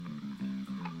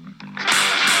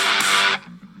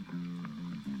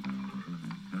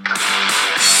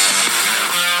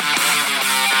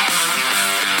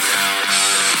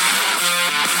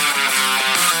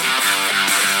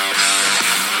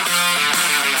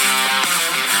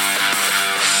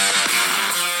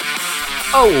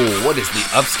Oh, what is the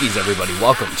upskis, everybody?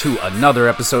 Welcome to another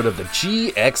episode of the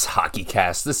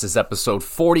GXHockeyCast. This is episode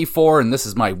 44, and this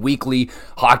is my weekly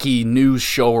hockey news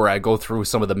show where I go through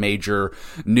some of the major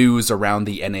news around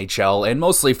the NHL and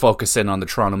mostly focus in on the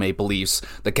Toronto Maple Leafs,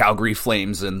 the Calgary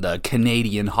Flames, and the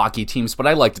Canadian hockey teams, but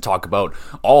I like to talk about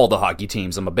all the hockey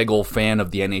teams. I'm a big old fan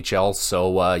of the NHL,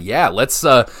 so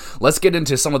let's get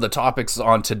into some of the topics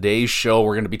on today's show.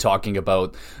 We're going to be talking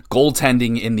about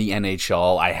goaltending in the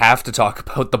NHL. I have to talk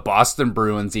about the Boston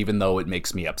Bruins, even though it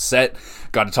makes me upset.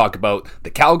 Got to talk about the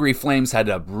Calgary Flames had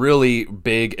a really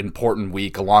big, important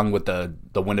week, along with the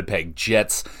Winnipeg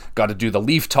Jets. Got to do the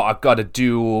Leaf talk. Got to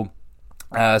do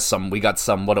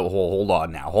hold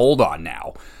on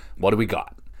now. What do we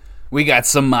got? We got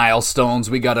some milestones.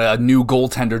 We got a new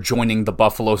goaltender joining the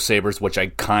Buffalo Sabres, which I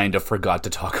kind of forgot to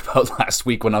talk about last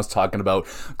week when I was talking about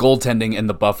goaltending in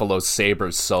the Buffalo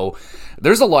Sabres. So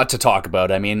there's a lot to talk about.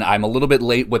 I mean, I'm a little bit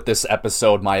late with this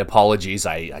episode. My apologies.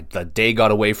 The day got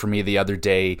away from me the other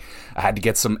day. I had to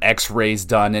get some x-rays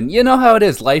done, and you know how it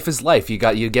is. Life is life.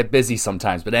 You get busy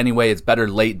sometimes. But anyway, it's better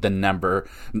late than never.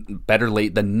 Better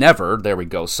late than never. There we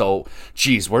go. So,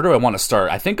 geez, where do I want to start?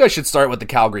 I think I should start with the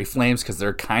Calgary Flames because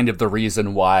they're kind of the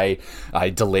reason why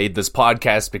I delayed this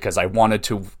podcast, because I wanted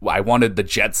the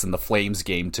Jets and the Flames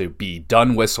game to be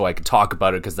done with so I could talk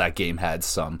about it, because that game had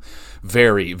some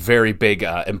very, very big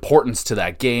importance to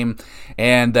that game.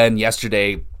 And then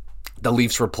yesterday, the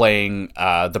Leafs were playing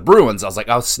the Bruins. I was like,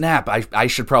 oh snap, I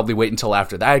should probably wait until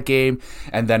after that game.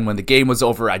 And then when the game was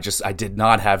over, I did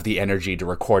not have the energy to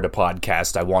record a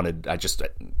podcast. I just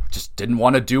didn't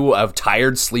want to do a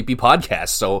tired, sleepy podcast.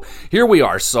 So here we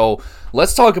are. So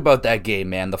let's talk about that game,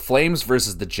 man. The Flames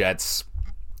versus the Jets.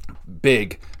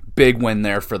 Big win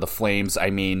there for the Flames.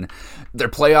 I mean, their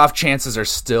playoff chances are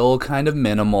still kind of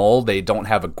minimal. They don't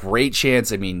have a great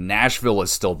chance. I mean, Nashville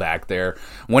is still back there.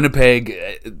 Winnipeg,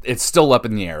 it's still up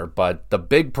in the air. But the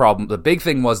big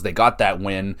thing was they got that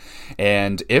win.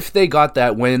 And if they got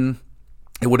that win,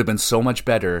 it would have been so much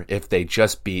better if they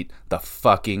just beat the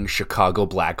fucking Chicago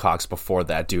Blackhawks before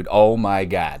that, dude. Oh my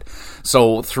God.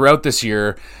 So throughout this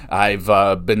year, I've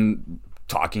been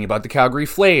talking about the Calgary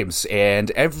Flames,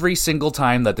 and every single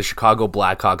time that the Chicago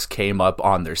Blackhawks came up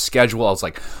on their schedule, I was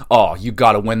like, oh, you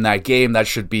got to win that game. That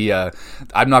should be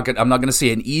I'm not going to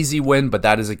say an easy win, but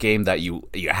that is a game that you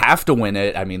have to win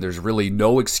it. I mean, there's really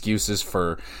no excuses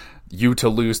for you to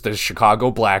lose the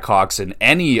Chicago Blackhawks in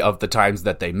any of the times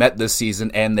that they met this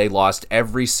season, and they lost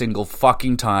every single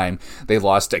fucking time. They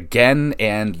lost again,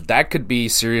 and that could be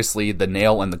seriously the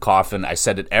nail in the coffin. I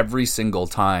said it every single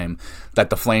time that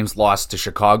the Flames lost to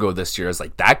Chicago this year. It's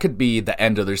like, that could be the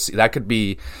end of their season. That could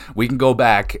be, we can go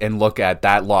back and look at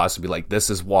that loss and be like, this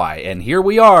is why. And here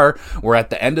we are. We're at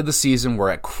the end of the season.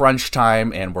 We're at crunch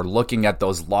time, and we're looking at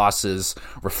those losses,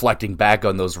 reflecting back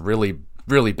on those really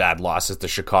bad losses to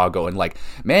Chicago, and like,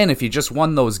 man, if you just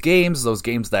won those games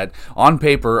that on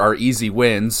paper are easy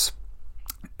wins,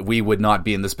 we would not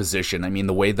be in this position. I mean,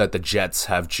 the way that the Jets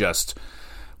have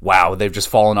they've just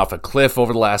fallen off a cliff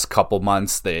over the last couple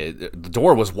months. The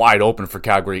door was wide open for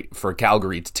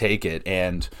Calgary to take it,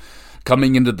 and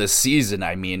coming into this season,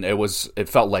 I mean, it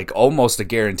felt like almost a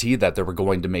guarantee that they were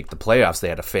going to make the playoffs. They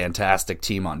had a fantastic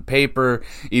team on paper.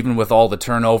 Even with all the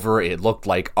turnover, it looked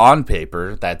like on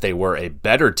paper that they were a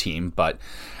better team. But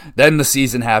then the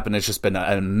season happened. It's just been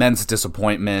an immense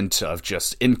disappointment of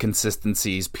just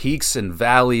inconsistencies, peaks and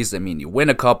valleys. I mean, you win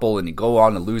a couple and you go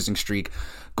on a losing streak.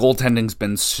 Goaltending's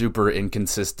been super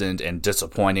inconsistent and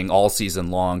disappointing all season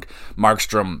long.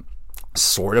 Markstrom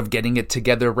sort of getting it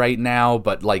together right now,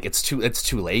 but like, it's too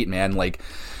late, man. Like,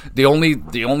 the only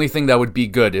thing that would be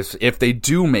good if they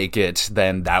do make it,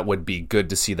 then that would be good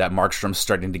to see that Markstrom's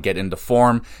starting to get into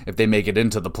form. If they make it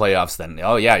into the playoffs, then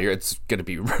it's going to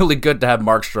be really good to have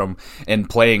Markstrom in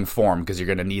playing form, because you're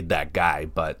going to need that guy.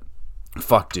 But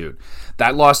fuck, dude,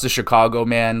 that loss to Chicago,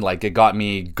 man, like, it got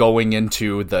me going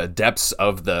into the depths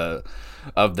of the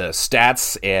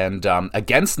stats, and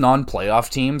against non-playoff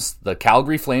teams, the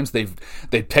Calgary Flames, they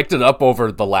picked it up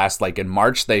over the last, like in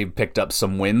March, they picked up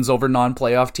some wins over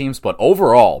non-playoff teams, but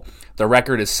overall, the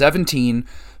record is 17,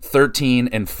 13,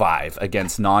 and 5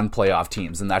 against non-playoff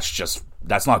teams, and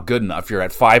that's not good enough. You're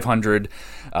at 500.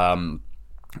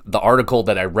 The article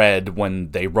that I read,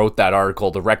 when they wrote that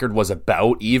article, the record was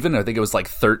about even. I think it was like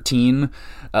 13.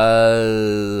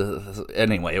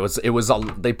 Anyway, it was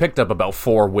they picked up about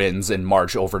 4 wins in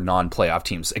March over non-playoff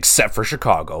teams, except for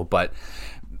Chicago. But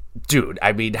dude,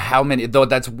 I mean, how many? Though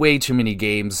that's way too many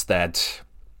games. That,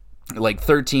 like,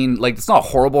 13, like, it's not a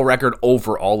horrible record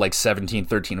overall. Like 17,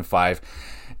 13, and 5.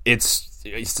 It's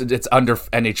under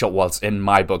NHL. Well, it's in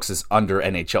my books, is under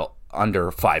NHL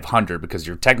under 500 because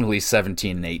you're technically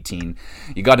 17 and 18.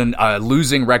 You got a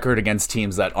losing record against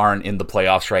teams that aren't in the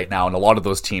playoffs right now, and a lot of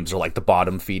those teams are like the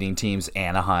bottom feeding teams.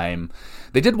 Anaheim,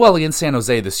 they did well against San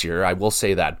Jose this year, I will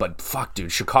say that, but fuck,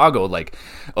 dude, Chicago,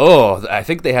 I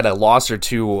think they had a loss or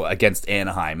two against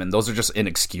Anaheim, and those are just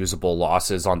inexcusable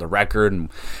losses on the record. And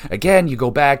again, you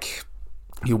go back,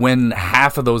 you win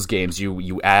half of those games,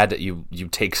 you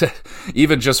take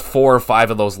even just 4 or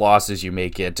 5 of those losses, you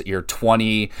make it, you're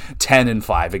 20, 10, and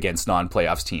 5 against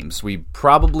non-playoffs teams.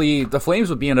 The Flames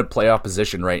would be in a playoff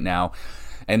position right now.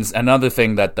 And another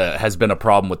thing that has been a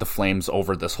problem with the Flames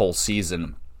over this whole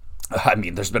season, I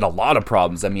mean, there's been a lot of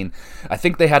problems. I mean, I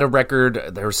think they had a record,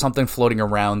 there was something floating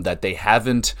around that they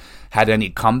haven't had any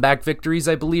comeback victories,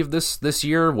 I believe, this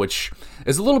year, which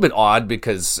is a little bit odd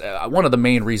because one of the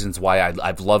main reasons why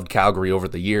I've loved Calgary over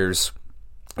the years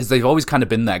is they've always kind of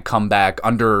been that comeback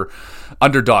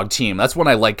underdog team. That's when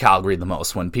I like Calgary the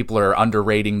most, when people are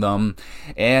underrating them,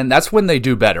 and that's when they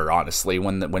do better, honestly.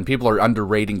 When people are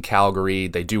underrating Calgary,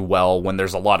 they do well. When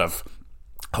there's a lot of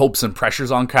hopes and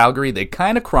pressures on Calgary, they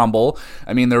kind of crumble.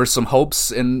 I mean, there were some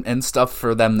hopes and stuff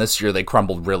for them this year. They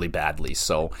crumbled really badly.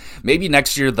 So maybe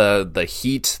next year the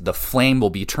heat, the flame will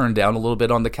be turned down a little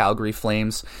bit on the Calgary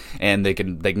Flames, and they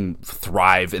can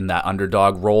thrive in that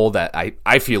underdog role. That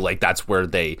I feel like that's where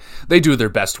they do their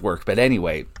best work. But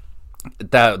anyway,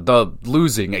 the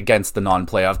losing against the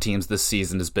non-playoff teams this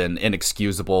season has been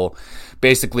inexcusable.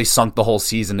 Basically sunk the whole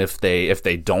season if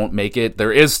they don't make it.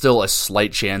 There is still a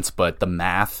slight chance, but the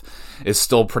math is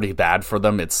still pretty bad for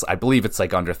them. I believe it's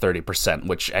like under 30%,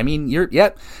 which, I mean,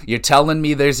 you're telling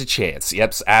me there's a chance.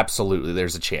 Yep, absolutely,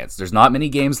 there's a chance. There's not many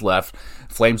games left.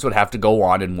 Flames would have to go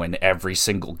on and win every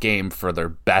single game for their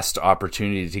best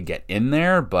opportunity to get in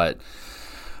there, but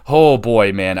oh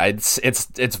boy, man,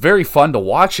 it's very fun to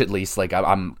watch. At least, like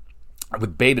I'm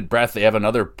with bated breath. They have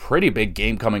another pretty big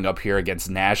game coming up here against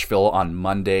Nashville on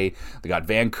Monday. They got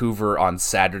Vancouver on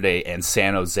Saturday and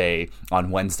San Jose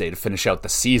on Wednesday to finish out the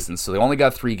season. So they only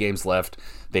got 3 games left.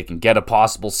 They can get a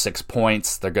possible 6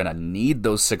 points. They're going to need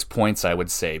those 6 points, I would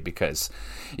say, because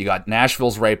you got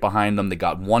Nashville's right behind them. They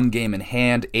got 1 game in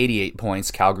hand, 88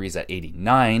 points. Calgary's at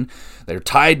 89. They're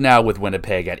tied now with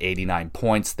Winnipeg at 89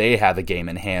 points. They have a game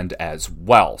in hand as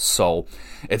well. So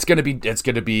it's going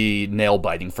to be nail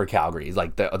biting for Calgary.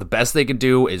 Like the best they can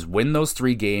do is win those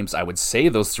 3 games. I would say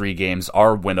those 3 games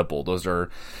are winnable. Those are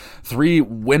 3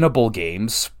 winnable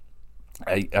games.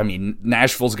 I mean,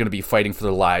 Nashville's going to be fighting for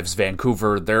their lives.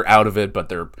 Vancouver, they're out of it, but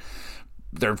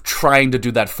they're trying to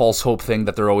do that false hope thing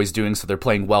that they're always doing, so they're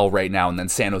playing well right now. And then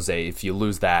San Jose, if you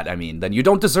lose that, I mean, then you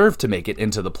don't deserve to make it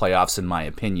into the playoffs, in my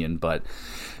opinion. But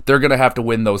they're going to have to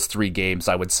win those 3 games,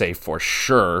 I would say, for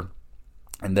sure.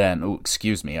 And then,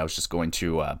 I was just going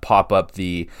to pop up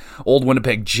the old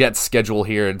Winnipeg Jets schedule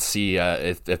here and see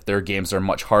if their games are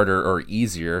much harder or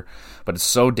easier. But it's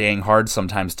so dang hard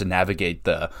sometimes to navigate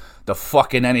the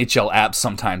fucking NHL app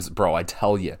sometimes, bro, I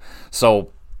tell you.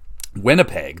 So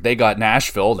Winnipeg, they got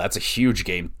Nashville. That's a huge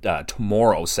game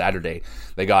tomorrow, Saturday.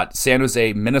 They got San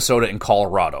Jose, Minnesota, and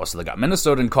Colorado. So they got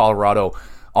Minnesota and Colorado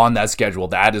on that schedule.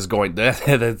 That's going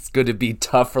to be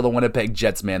tough for the Winnipeg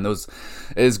Jets, man. Those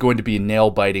is going to be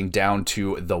nail-biting down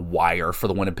to the wire for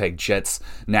the Winnipeg Jets,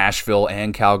 Nashville,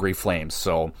 and Calgary Flames.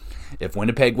 So if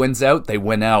Winnipeg wins out, they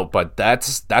win out, but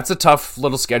that's a tough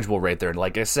little schedule right there.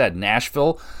 Like I said,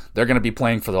 Nashville, they're going to be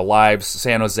playing for their lives.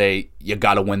 San Jose, you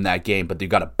got to win that game, but you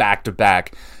got a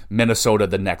back-to-back Minnesota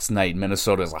the next night.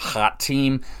 Minnesota is a hot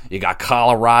team. You got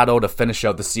Colorado to finish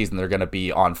out the season. They're going to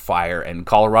be on fire, and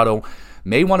Colorado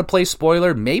may want to play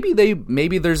spoiler. Maybe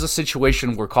there's a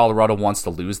situation where Colorado wants to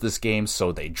lose this game,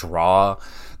 so they draw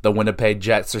the Winnipeg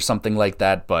Jets or something like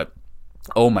that, but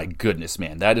oh my goodness,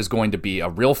 man, that is going to be a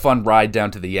real fun ride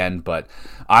down to the end. But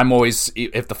I'm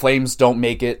if the Flames don't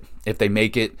make it, if they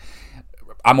make it,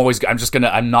 I'm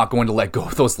not going to let go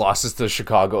of those losses to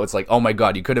Chicago. It's like, oh my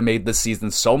God, you could have made this season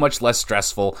so much less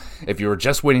stressful if you were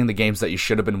just winning the games that you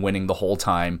should have been winning the whole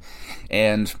time.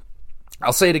 And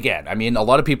I'll say it again. I mean, a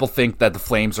lot of people think that the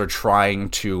Flames are trying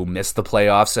to miss the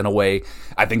playoffs in a way.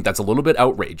 I think that's a little bit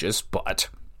outrageous, but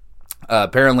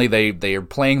apparently they are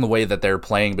playing the way that they're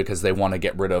playing because they want to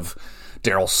get rid of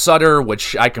Daryl Sutter,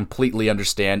 which I completely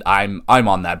understand. I'm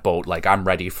on that boat. Like, I'm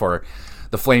ready for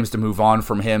the Flames to move on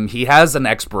from him. He has an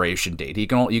expiration date. You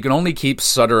can only keep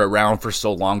Sutter around for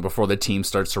so long before the team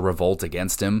starts to revolt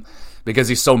against him because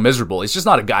he's so miserable. He's just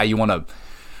not a guy you want to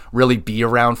really be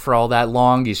around for all that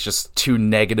long. He's just too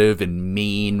negative and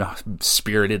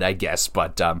mean-spirited, I guess.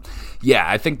 But yeah,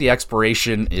 I think the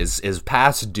expiration is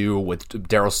past due with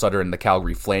Daryl Sutter and the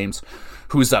Calgary Flames.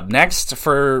 who's up next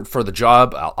for the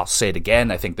job, I'll say it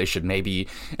again. I think they should maybe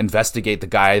investigate the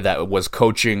guy that was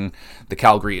coaching the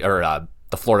Calgary or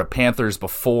the Florida Panthers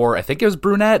before. I think it was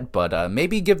Brunette, but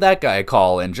maybe give that guy a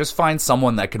call and just find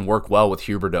someone that can work well with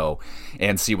Huberdeau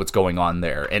and see what's going on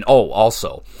there. And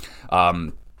also,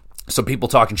 some people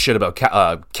talking shit about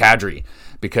Kadri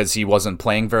because he wasn't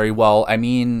playing very well. I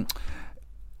mean,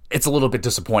 it's a little bit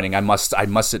disappointing. I must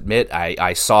admit,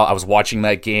 I was watching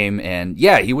that game, and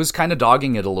yeah, he was kind of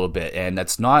dogging it a little bit, and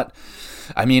that's not.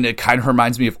 I mean, it kind of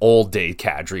reminds me of old day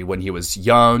Kadri when he was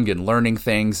young and learning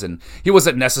things, and he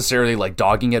wasn't necessarily like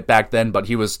dogging it back then, but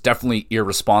he was definitely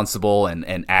irresponsible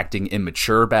and acting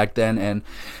immature back then. And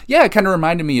yeah, it kind of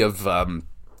reminded me of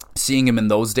seeing him in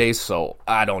those days. So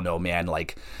I don't know, man.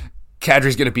 Like,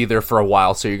 Kadri's going to be there for a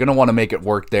while, so you're going to want to make it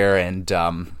work there. And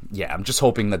yeah, I'm just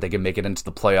hoping that they can make it into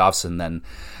the playoffs, and then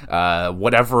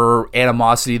whatever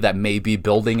animosity that may be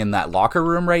building in that locker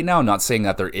room right now, I'm not saying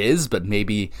that there is, but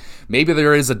maybe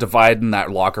there is a divide in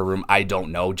that locker room. I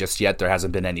don't know just yet. There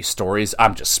hasn't been any stories.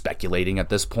 I'm just speculating at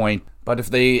this point. But if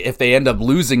they end up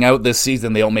losing out this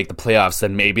season, they don't make the playoffs,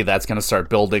 then maybe that's going to start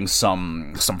building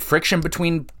some friction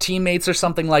between teammates or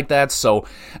something like that. So,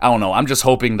 I don't know. I'm just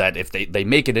hoping that if they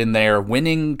make it in there,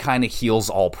 winning kind of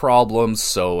heals all problems.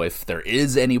 So if there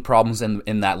is any problems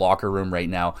in that locker room right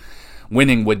now,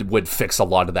 winning would fix a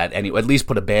lot of that anyway, at least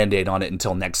put a Band-Aid on it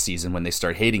until next season when they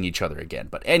start hating each other again.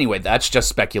 But anyway, that's just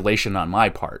speculation on my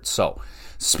part. So,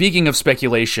 speaking of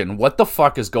speculation, what the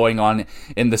fuck is going on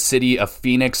in the city of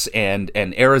Phoenix and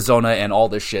Arizona and all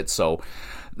this shit? So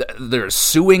there's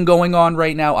suing going on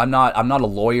right now. I'm not a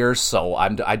lawyer, so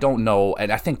I don't know,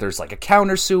 and I think there's like a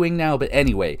counter suing now. But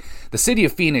anyway, the city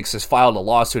of Phoenix has filed a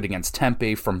lawsuit against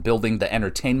Tempe from building the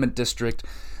entertainment district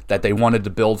that they wanted to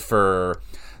build for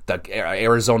the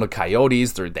Arizona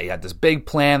Coyotes. They had this big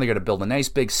plan. They're going to build a nice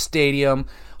big stadium,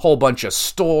 whole bunch of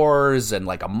stores and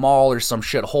like a mall or some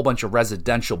shit, a whole bunch of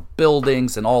residential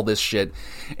buildings and all this shit.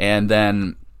 And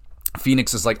then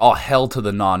Phoenix is like, oh, hell to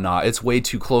the nah. It's way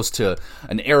too close to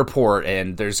an airport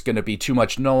and there's going to be too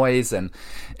much noise. And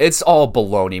it's all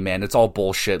baloney, man. It's all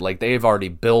bullshit. Like, they've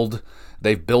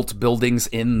built buildings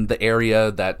in the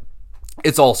area that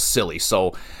it's all silly.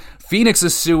 So Phoenix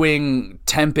is suing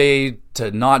Tempe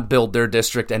to not build their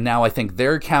district, and now I think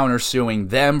they're counter-suing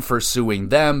them for suing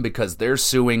them because they're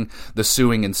suing the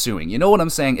suing and suing. You know what I'm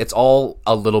saying? It's all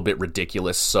a little bit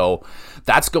ridiculous. So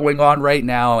that's going on right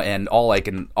now, and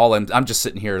I'm just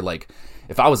sitting here like,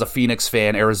 if I was a Phoenix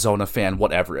fan, Arizona fan,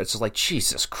 whatever, it's just like,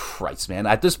 Jesus Christ, man.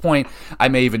 At this point, I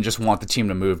may even just want the team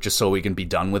to move just so we can be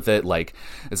done with it. Like,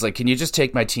 it's like, can you just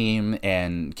take my team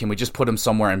and can we just put them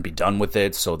somewhere and be done with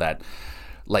it so that,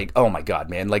 like, oh my God,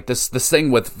 man, like this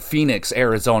thing with Phoenix,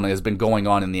 Arizona has been going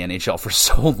on in the NHL for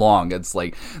so long. It's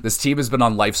like this team has been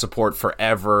on life support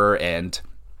forever, and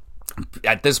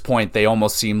at this point they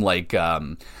almost seem like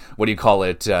a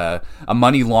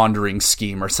money laundering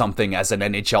scheme or something as an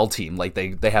NHL team. Like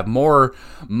they have more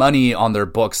money on their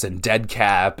books and dead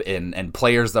cap and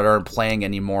players that aren't playing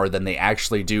anymore than they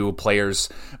actually do players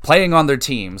playing on their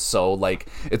teams. So like,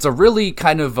 it's a really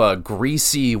kind of a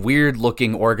greasy, weird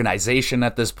looking organization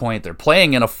at this point. They're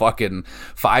playing in a fucking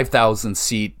 5,000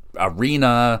 seat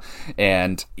arena,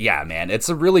 and yeah, man, it's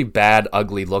a really bad,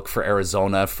 ugly look for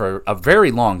Arizona for a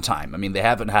very long time. I mean, they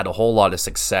haven't had a whole lot of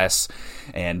success,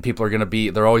 and people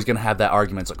they're always gonna have that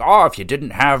argument. It's like, oh, if you didn't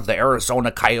have the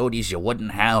Arizona Coyotes, you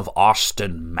wouldn't have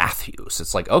Austin Matthews.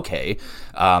 It's like, okay,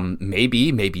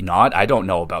 maybe not. I don't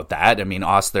know about that. I mean,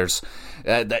 does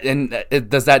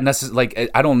that necessarily, like,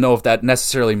 I don't know if that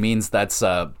necessarily means that's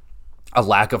a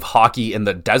lack of hockey in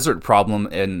the desert problem,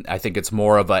 and I think it's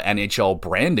more of a NHL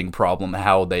branding problem,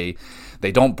 how they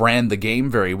don't brand the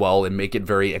game very well and make it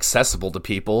very accessible to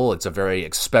people. It's a very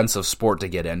expensive sport to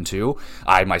get into.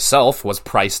 I myself was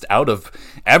priced out of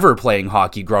ever playing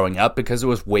hockey growing up because it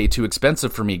was way too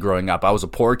expensive for me growing up. I was a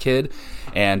poor kid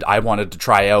and I wanted to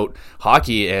try out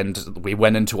hockey, and we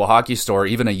went into a hockey store,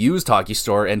 even a used hockey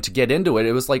store, and to get into it,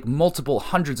 it was like multiple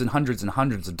hundreds and hundreds and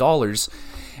hundreds of dollars.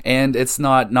 And it's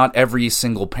not every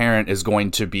single parent is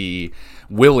going to be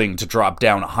willing to drop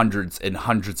down hundreds and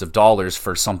hundreds of dollars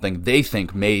for something they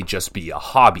think may just be a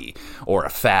hobby or a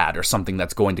fad or something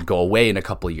that's going to go away in a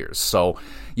couple of years. So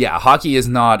yeah, hockey is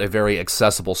not a very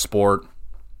accessible sport.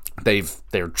 They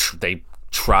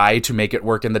try to make it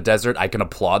work in the desert. I can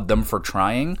applaud them for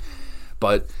trying.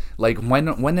 But like, when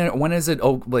is it?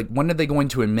 Oh, like, when are they going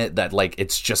to admit that like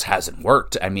it's just hasn't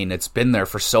worked? I mean, it's been there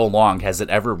for so long. Has it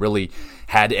ever really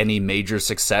had any major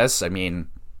success? I mean,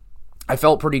 I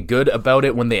felt pretty good about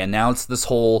it when they announced this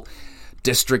whole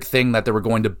district thing that they were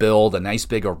going to build, a nice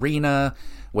big arena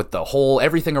with the whole,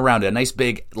 everything around it, a nice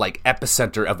big, like,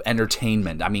 epicenter of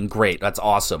entertainment. I mean, great, that's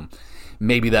awesome.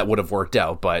 Maybe that would have worked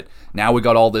out, but now we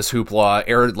got all this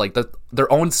hoopla. Like,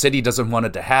 their own city doesn't want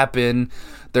it to happen.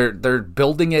 They're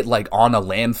building it, like, on a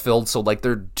landfill, so, like,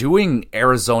 they're doing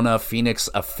Arizona, Phoenix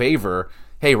a favor.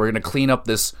 Hey, we're going to clean up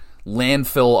this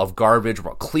landfill of garbage.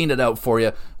 We'll clean it out for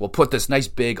you. We'll put this nice,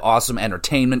 big, awesome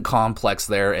entertainment complex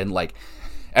there, and, like,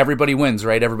 everybody wins,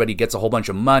 right? Everybody gets a whole bunch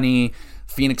of money.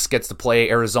 Phoenix gets to play.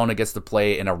 Arizona gets to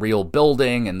play in a real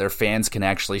building, and their fans can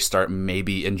actually start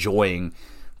maybe enjoying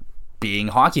being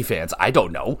hockey fans. I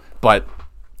don't know, but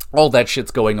all that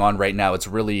shit's going on right now. It's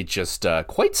really just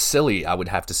quite silly, I would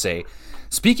have to say.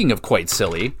 Speaking of quite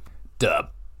silly, the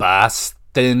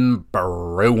Boston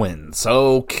Bruins.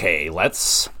 Okay,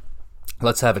 let's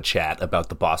have a chat about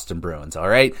the Boston Bruins, all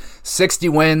right? 60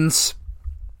 wins.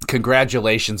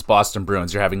 Congratulations, Boston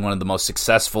Bruins. You're having one of the most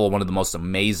successful, one of the most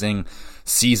amazing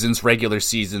seasons, regular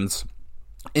seasons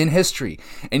in history,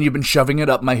 and you've been shoving it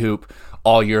up my hoop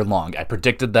all year long. I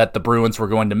predicted that the Bruins were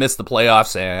going to miss the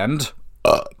playoffs, and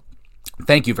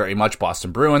thank you very much,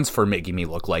 Boston Bruins, for making me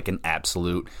look like an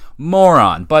absolute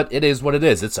moron. But it is what it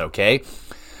is. It's okay.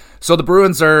 So the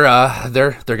Bruins are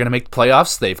they're going to make the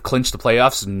playoffs. They've clinched the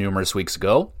playoffs numerous weeks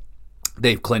ago.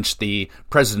 They've clinched the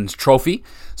President's Trophy,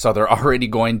 so they already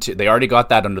got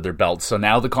that under their belt. So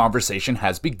now the conversation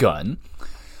has begun.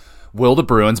 Will the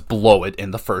Bruins blow it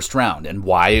in the first round? And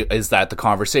why is that the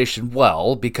conversation?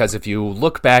 Well, because if you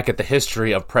look back at the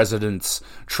history of President's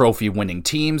Trophy winning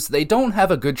teams, they don't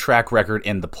have a good track record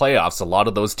in the playoffs. A lot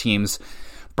of those teams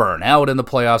burn out in the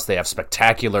playoffs. They have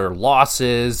spectacular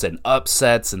losses and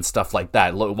upsets and stuff like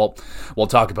that. We'll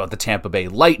talk about the Tampa Bay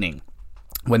Lightning.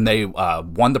 When they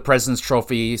won the President's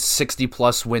Trophy,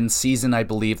 60-plus win season, I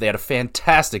believe. They had a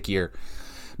fantastic year.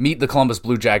 Meet the Columbus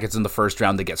Blue Jackets in the first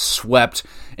round. They get swept,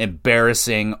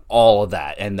 embarrassing, all of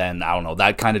that. And then, I don't know,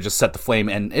 that kind of just set the flame.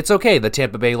 And it's okay. The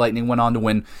Tampa Bay Lightning went on to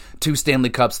win 2 Stanley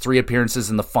Cups, 3 appearances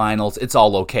in the finals. It's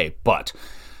all okay. But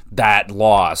that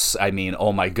loss, I mean,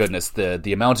 oh my goodness,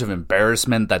 the amount of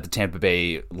embarrassment that the Tampa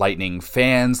Bay Lightning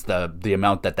fans, the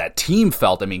amount that team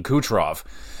felt. I mean, Kucherov,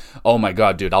 oh my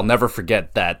God, dude, I'll never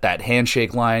forget that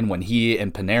handshake line when he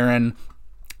and Panarin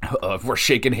were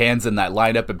shaking hands in that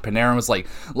lineup, and Panarin was like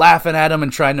laughing at him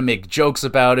and trying to make jokes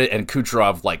about it, and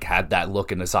Kucherov like had that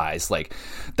look in his eyes. Like,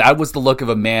 that was the look of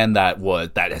a man that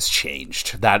has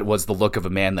changed. That was the look of a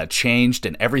man that changed,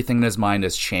 and everything in his mind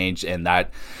has changed, and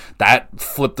that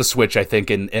flipped the switch, I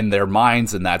think, in their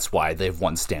minds, and that's why they've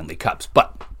won Stanley Cups.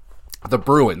 But the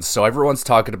Bruins, so everyone's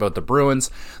talking about the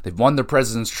Bruins. They've won the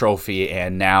President's Trophy,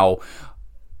 and now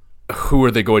who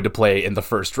are they going to play in the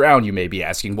first round, you may be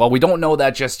asking. Well, we don't know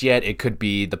that just yet. It could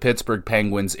be the Pittsburgh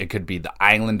Penguins. It could be the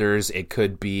Islanders. It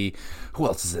could be... Who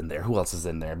else is in there?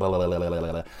 Blah, blah, blah, blah,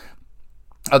 blah, blah.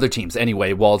 Other teams.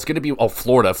 Anyway, well, it's going to be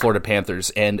Florida Panthers.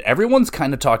 And everyone's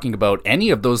kind of talking about any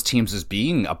of those teams as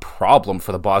being a problem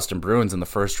for the Boston Bruins in the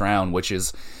first round, which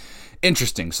is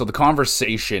interesting. So the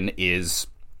conversation is,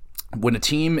 when a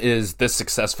team is this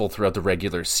successful throughout the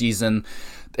regular season,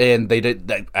 and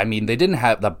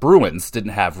the Bruins didn't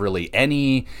have really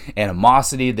any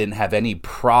animosity, didn't have any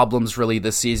problems really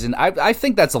this season. I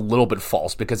think that's a little bit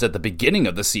false, because at the beginning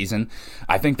of the season,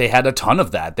 I think they had a ton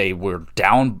of that. They were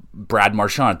down Brad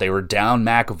Marchand, they were down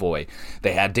McAvoy,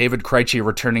 they had David Krejci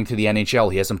returning to the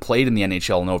NHL. He hasn't played in the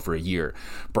NHL in over a year.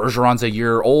 Bergeron's a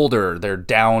year older. They're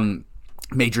down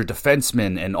major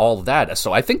defensemen and all of that.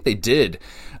 So I think they did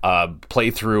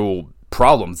play through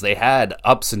problems. They had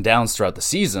ups and downs throughout the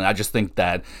season. I just think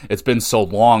that it's been so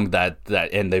long that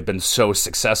and they've been so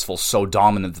successful, so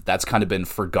dominant, that's kind of been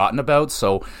forgotten about.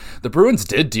 So the Bruins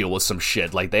did deal with some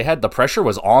shit. Like, the pressure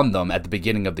was on them at the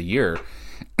beginning of the year.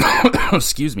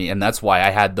 Excuse me. And that's why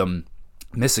I had them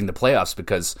missing the playoffs,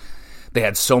 because they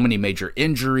had so many major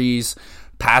injuries.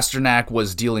 Pasternak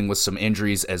was dealing with some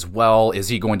injuries as well. Is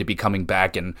he going to be coming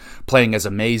back and playing as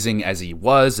amazing as he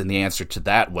was? And the answer to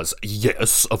that was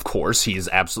yes, of course. He's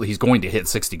going to hit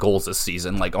 60 goals this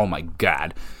season. Like, oh my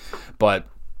God. But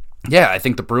yeah, I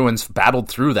think the Bruins battled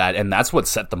through that, and that's what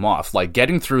set them off. Like,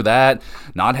 getting through that,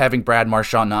 not having Brad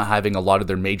Marchand, not having a lot of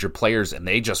their major players, and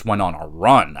they just went on a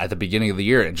run at the beginning of the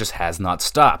year and just has not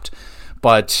stopped.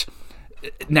 But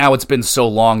now it's been so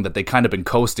long that they kind of been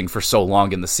coasting for so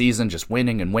long in the season, just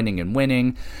winning and winning and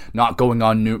winning, not going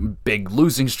on big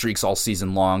losing streaks all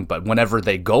season long. But whenever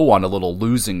they go on a little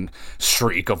losing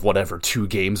streak of whatever, 2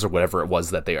 games or whatever it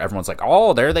was, that everyone's like,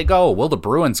 oh, there they go. Will the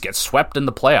Bruins get swept in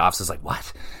the playoffs? It's like,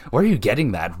 what? Where are you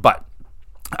getting that? But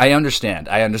I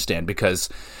understand because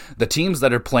the teams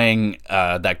that are playing,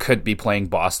 that could be playing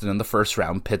Boston in the first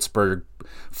round, Pittsburgh,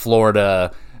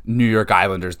 Florida, New York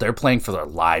Islanders, they're playing for their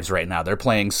lives right now. They're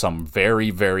playing some very,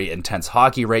 very intense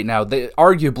hockey right now.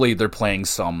 Arguably, they're playing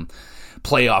some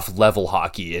playoff level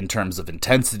hockey in terms of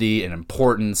intensity and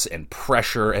importance and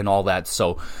pressure and all that.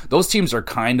 So those teams are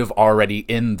kind of already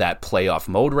in that playoff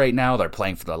mode right now. They're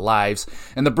playing for their lives.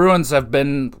 And the Bruins have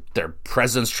been their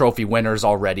President's Trophy winners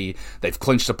already. They've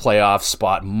clinched a playoff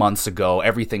spot months ago.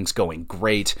 Everything's going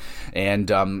great.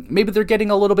 And maybe they're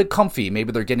getting a little bit comfy.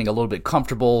 Maybe they're getting a little bit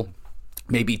comfortable.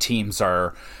 Maybe teams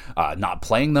are not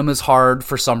playing them as hard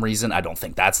for some reason. I don't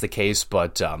think that's the case,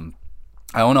 but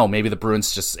I don't know, maybe the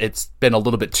Bruins it's been a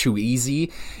little bit too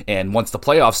easy, and once the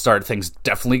playoffs start, things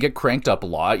definitely get cranked up a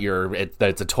lot.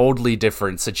 It's a totally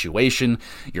different situation.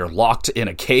 You're locked in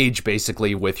a cage,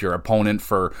 basically, with your opponent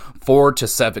for 4 to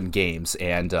 7 games,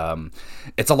 and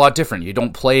it's a lot different. You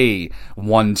don't play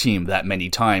one team that many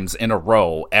times in a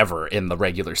row, ever, in the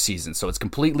regular season, so it's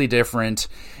completely different,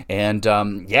 and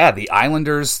the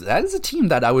Islanders, that is a team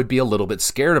that I would be a little bit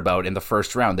scared about in the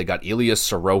first round. They got Ilya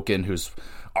Sorokin, who's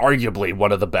arguably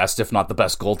one of the best, if not the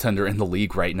best goaltender in the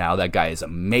league right now. That guy is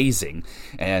amazing.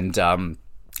 And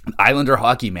Islander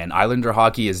hockey, man. Islander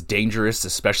hockey is dangerous,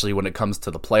 especially when it comes to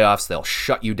the playoffs. They'll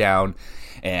shut you down,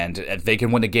 and they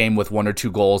can win a game with 1 or 2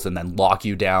 goals and then lock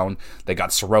you down. They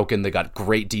got Sorokin. They got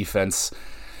great defense.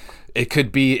 They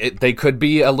could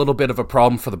be a little bit of a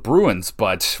problem for the Bruins,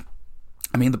 but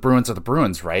I mean, the Bruins are the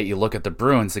Bruins, right? You look at the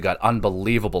Bruins, they got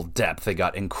unbelievable depth, they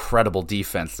got incredible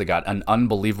defense, they got an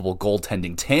unbelievable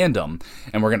goaltending tandem,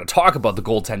 and we're going to talk about the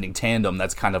goaltending tandem.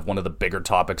 That's kind of one of the bigger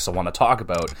topics I want to talk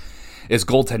about, is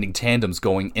goaltending tandems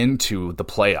going into the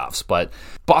playoffs. But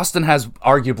Boston has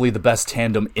arguably the best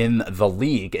tandem in the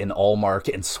league in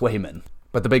Ullmark and Swayman.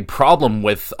 But the big problem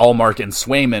with Ullmark and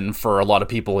Swayman for a lot of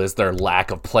people is their lack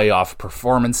of playoff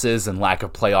performances and lack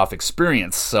of playoff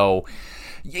experience. So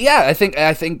yeah, I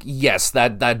think yes,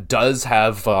 that does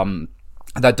have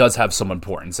some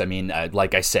importance. I mean,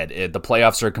 like I said, the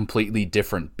playoffs are a completely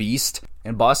different beast,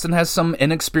 and Boston has some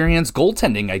inexperienced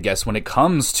goaltending, I guess, when it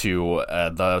comes to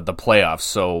the playoffs.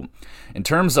 So, in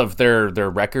terms of their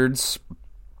records,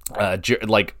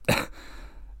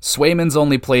 Swayman's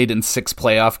only played in 6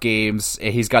 playoff games.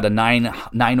 He's got a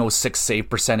 906 save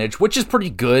percentage, which is pretty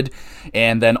good.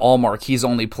 And then Ullmark, he's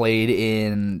only been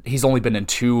in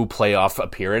 2 playoff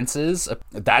appearances.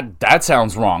 That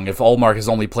sounds wrong if Ullmark has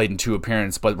only played in 2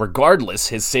 appearances, but regardless,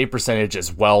 his save percentage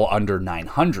is well under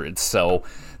 900. So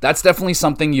that's definitely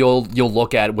something you'll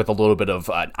look at with a little bit of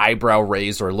an eyebrow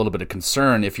raise or a little bit of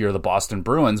concern if you're the Boston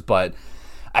Bruins. But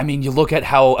I mean, you look at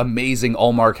how amazing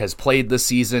Ullmark has played this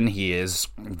season. He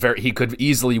could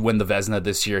easily win the Vezina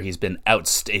this year. He's been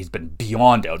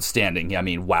beyond outstanding. I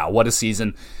mean, wow, what a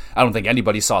season. I don't think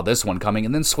anybody saw this one coming.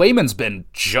 And then Swayman's been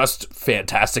just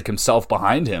fantastic himself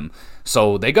behind him.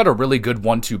 So they got a really good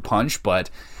 1-2 punch, but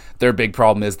their big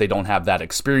problem is they don't have that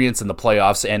experience in the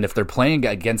playoffs, and if they're playing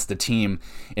against a team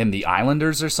in the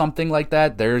Islanders or something like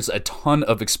that, there's a ton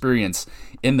of experience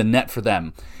in the net for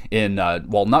them.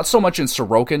 Not so much in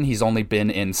Sorokin. He's only been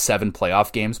in 7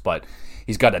 playoff games, but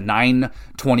he's got a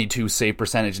 922 save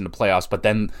percentage in the playoffs. But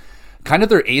then kind of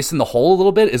their ace in the hole a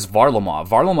little bit is Varlamov.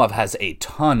 Varlamov has a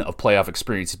ton of playoff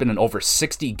experience. He's been in over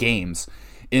 60 games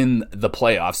in the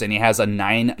playoffs, and he has a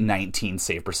 919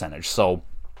 save percentage. So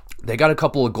they got a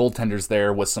couple of goaltenders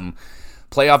there with some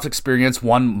playoff experience,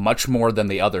 one much more than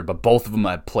the other, but both of them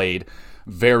have played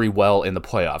very well in the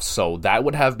playoffs. So that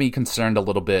would have me concerned a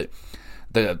little bit.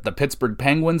 The Pittsburgh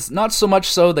Penguins, not so much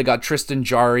so. They got Tristan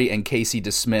Jarry and Casey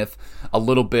DeSmith. Maybe a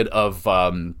little bit of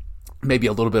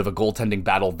a goaltending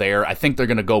battle there. I think they're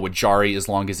going to go with Jarry as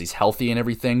long as he's healthy and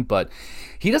everything, but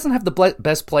he doesn't have the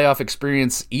best playoff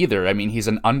experience either. I mean, he's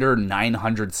an under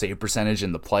 900 save percentage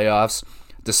in the playoffs.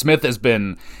 DeSmith has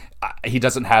been...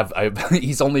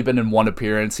 he's only been in 1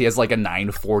 appearance. He has like a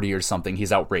 940 or something.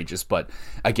 He's outrageous, but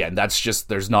again, that's just,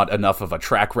 there's not enough of a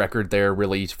track record there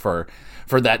really for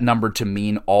that number to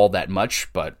mean all that much.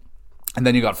 And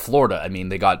then you got Florida. I mean,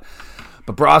 they got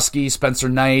Bobrovsky, Spencer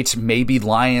Knight, maybe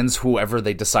Lyons, whoever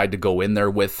they decide to go in there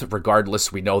with.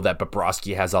 Regardless, we know that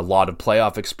Bobrovsky has a lot of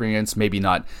playoff experience, maybe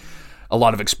not a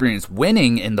lot of experience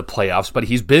winning in the playoffs, but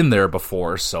he's been there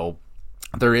before, so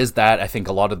there is that. I think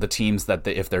a lot of the teams that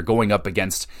if they're going up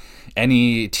against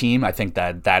any team, I think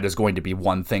that is going to be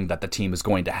one thing that the team is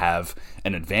going to have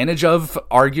an advantage of,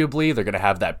 arguably. They're going to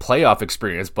have that playoff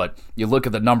experience, but you look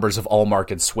at the numbers of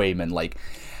Ullmark and Swayman, like,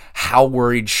 how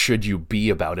worried should you be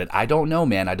about it? I don't know,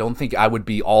 man. I don't think I would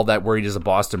be all that worried as a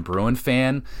Boston Bruin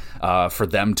fan for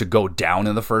them to go down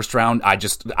in the first round.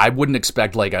 I wouldn't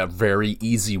expect like a very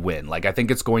easy win. Like I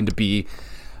think it's going to be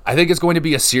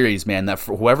a series, man, that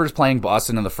for whoever's playing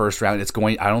Boston in the first round,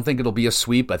 I don't think it'll be a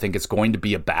sweep. I think it's going to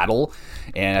be a battle,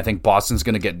 and I think Boston's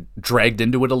going to get dragged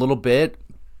into it a little bit.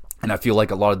 And I feel like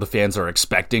a lot of the fans are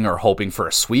expecting or hoping for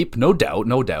a sweep. No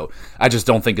doubt. I just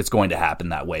don't think it's going to happen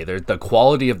that way. The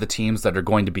quality of the teams that are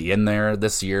going to be in there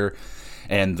this year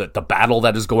and the battle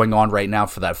that is going on right now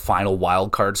for that final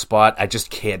wild card spot, I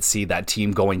just can't see that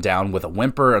team going down with a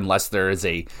whimper unless there is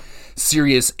a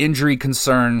serious injury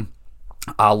concern,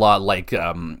 a la like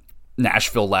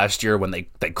Nashville last year when they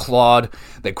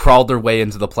crawled their way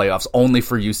into the playoffs only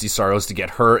for UC Saros to get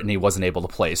hurt and he wasn't able to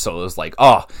play. So it was like,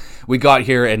 oh, we got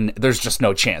here and there's just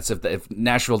no chance. If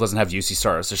Nashville doesn't have UC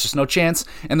Saros, there's just no chance,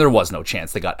 and there was no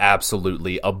chance. They got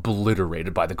absolutely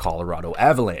obliterated by the Colorado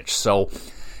Avalanche. So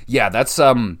yeah, that's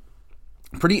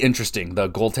pretty interesting, the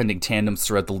goaltending tandems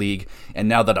throughout the league. And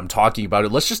now that I'm talking about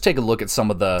it, let's just take a look at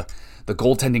some of the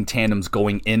goaltending tandems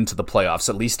going into the playoffs,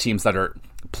 at least teams that are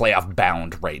playoff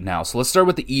bound right now. So let's start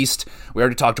with the East. We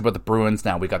already talked about the Bruins.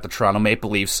 Now we got the Toronto Maple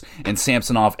Leafs and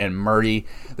Samsonov and Murray.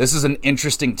 This is an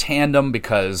interesting tandem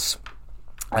because,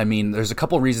 I mean, there's a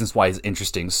couple reasons why it's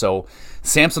interesting. So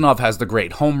Samsonov has the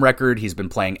great home record. He's been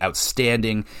playing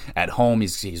outstanding at home.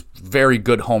 He's very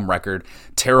good home record,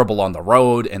 terrible on the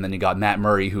road. And then you got Matt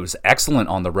Murray, who's excellent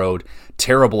on the road,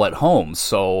 terrible at home.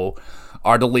 So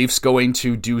are the Leafs going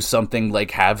to do something like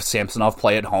have Samsonov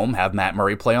play at home, have Matt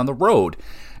Murray play on the road?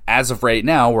 As of right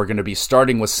now, we're going to be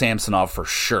starting with Samsonov for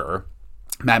sure.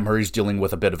 Matt Murray's dealing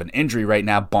with a bit of an injury right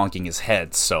now, bonking his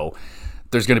head, so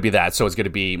there's going to be that. So it's going to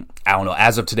be, I don't know,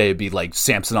 as of today, it'd be like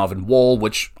Samsonov and Woll,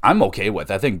 which I'm okay with.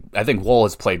 I think Woll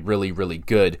has played really, really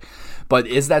good. But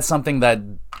is that something that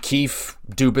Keefe,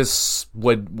 Dubas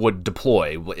would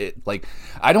deploy?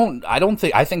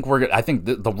 I think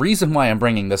the reason why I'm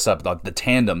bringing this up, the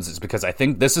tandems, is because I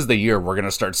think this is the year we're going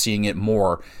to start seeing it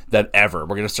more than ever.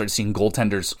 We're going to start seeing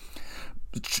goaltenders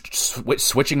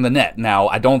switching the net. Now,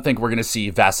 I don't think we're going to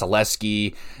see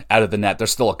Vasilevsky out of the net.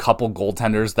 There's still a couple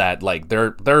goaltenders that like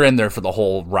they're in there for the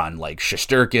whole run, like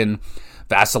Shesterkin,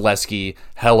 Vasilevsky,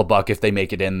 Hellebuck if they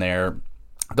make it in there.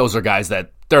 Those are guys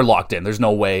that they're locked in. There's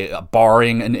no way,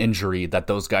 barring an injury, that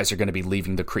those guys are going to be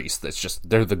leaving the crease. That's just,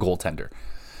 they're the goaltender.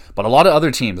 But a lot of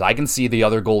other teams, I can see the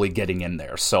other goalie getting in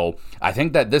there. So I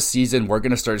think that this season we're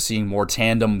going to start seeing more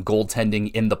tandem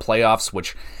goaltending in the playoffs,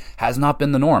 which has not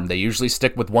been the norm. They usually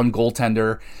stick with one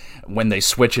goaltender. When they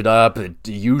switch it up, it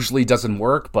usually doesn't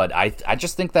work. But I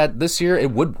just think that this year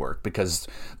it would work because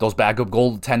those backup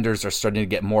goaltenders are starting to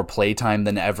get more play time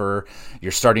than ever.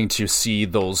 You're starting to see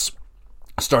those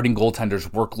starting goaltenders'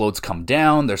 workloads come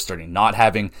down. They're starting not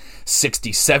having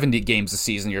 60, 70 games a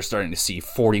season. You're starting to see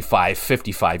 45,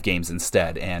 55 games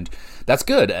instead, and that's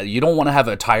good. You don't want to have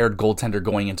a tired goaltender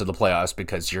going into the playoffs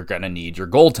because you're going to need your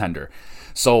goaltender.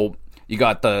 So you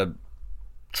got the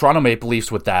Toronto Maple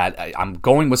Leafs with that. I'm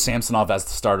going with Samsonov as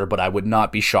the starter, but I would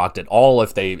not be shocked at all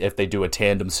if they do a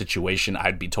tandem situation.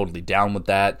 I'd be totally down with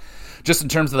that. Just in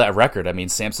terms of that record, I mean,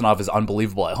 Samsonov is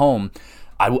unbelievable at home.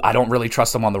 I don't really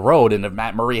trust him on the road, and if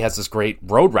Matt Murray has this great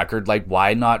road record, like,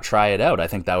 why not try it out? I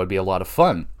think that would be a lot of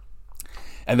fun.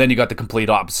 And then you got the complete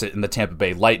opposite in the Tampa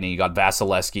Bay Lightning. You got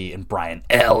Vasilevsky and Brian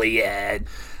Elliott.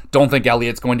 Don't think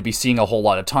Elliott's going to be seeing a whole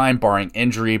lot of time, barring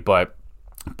injury, but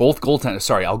both goaltenders,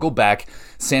 I'll go back.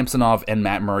 Samsonov and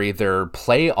Matt Murray, their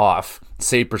playoff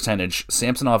save percentage,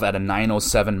 Samsonov at a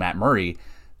 .907, Matt Murray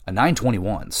a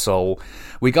 .921. So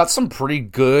we got some pretty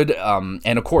good,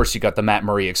 and of course you got the Matt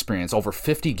Murray experience. Over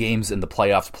 50 games in the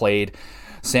playoffs played.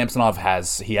 Samsonov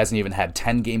hasn't even had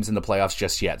 10 games in the playoffs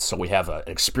just yet. So we have an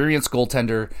experienced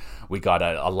goaltender. We got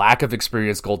a lack of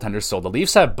experienced goaltender. So the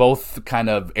Leafs have both kind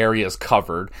of areas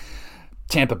covered.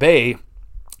 Tampa Bay,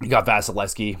 you got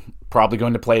Vasilevsky, probably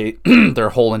going to play their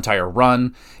whole entire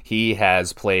run. He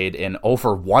has played in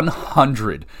over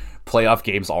 100 playoff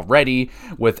games already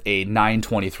with a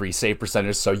 .923 save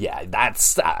percentage. So yeah,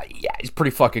 that's he's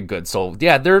pretty fucking good. So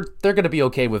yeah, they're going to be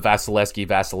okay with Vasilevsky.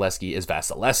 Vasilevsky is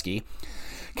Vasilevsky.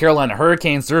 Carolina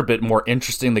Hurricanes, they're a bit more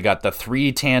interesting. They got the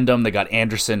three tandem. They got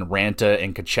Anderson, Ranta,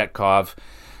 and Kochetkov.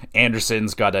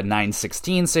 Anderson's got a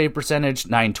 .916 save percentage,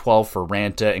 .912 for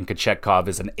Ranta, and Kochetkov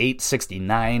is an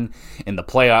 .869 in the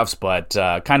playoffs,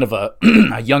 but kind of a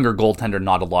younger goaltender,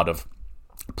 not a lot of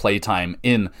play time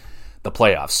in the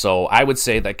playoffs. So I would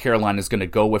say that Carolina is going to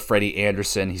go with Freddie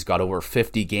Anderson. He's got over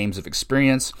 50 games of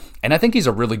experience, and I think he's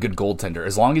a really good goaltender.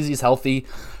 As long as he's healthy,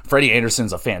 Freddie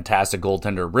Anderson's a fantastic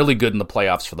goaltender, really good in the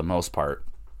playoffs for the most part.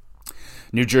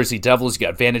 New Jersey Devils, you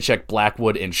got Vanacek,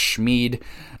 Blackwood, and Schmid.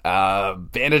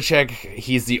 Vanacek,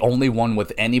 he's the only one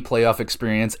with any playoff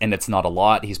experience, and it's not a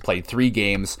lot. He's played 3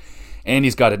 games, and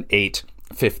he's got an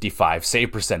 .855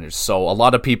 save percentage. So a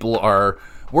lot of people are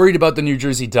worried about the New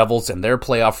Jersey Devils and their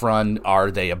playoff run. Are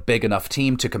they a big enough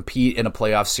team to compete in a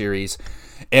playoff series?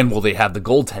 And will they have the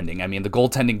goaltending? I mean, the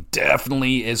goaltending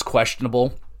definitely is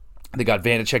questionable. They got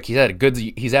Vanacek.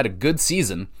 He's had a good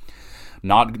season.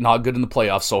 Not good in the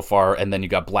playoffs so far. And then you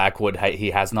got Blackwood.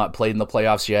 He has not played in the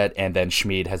playoffs yet. And then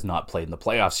Schmid has not played in the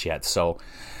playoffs yet. So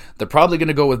they're probably going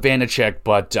to go with Vanacek.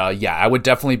 But yeah, I would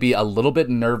definitely be a little bit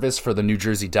nervous for the New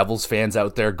Jersey Devils fans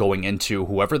out there going into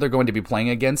whoever they're going to be playing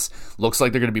against. Looks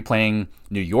like they're going to be playing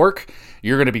New York.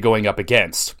 You're going to be going up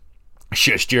against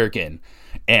Shesterkin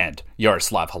and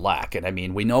Yaroslav Halak. And I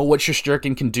mean, we know what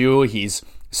Shesterkin can do. He's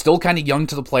still kind of young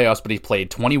to the playoffs, but he's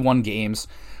played 21 games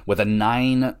with a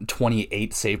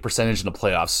 .928 save percentage in the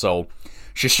playoffs. So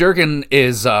Shesterkin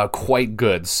is quite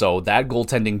good. So that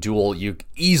goaltending duel, you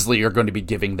easily are going to be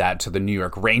giving that to the New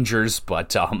York Rangers.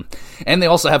 But and they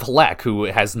also have Halak, who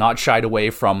has not shied away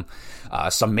from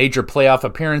some major playoff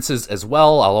appearances as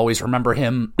well. I'll always remember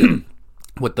him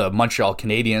with the Montreal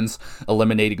Canadiens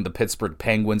eliminating the Pittsburgh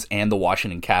Penguins and the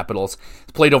Washington Capitals.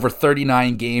 He's played over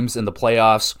 39 games in the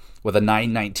playoffs with a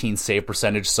 .919 save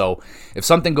percentage. So if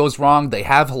something goes wrong, they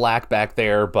have Halak back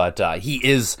there, but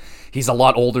he's a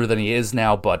lot older than he is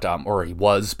now, but or he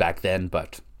was back then.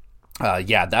 But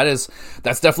yeah, that's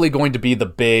definitely going to be the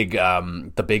big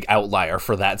outlier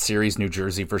for that series. New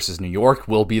Jersey versus New York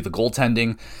will be the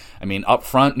goaltending. I mean, up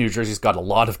front, New Jersey's got a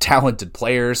lot of talented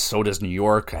players. So does New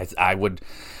York. I would,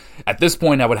 at this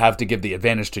point, I would have to give the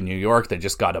advantage to New York. They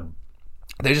just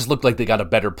look like they got a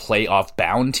better playoff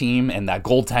bound team, and that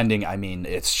goaltending, I mean,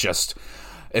 it's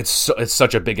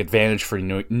such a big advantage for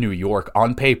New York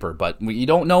on paper, but you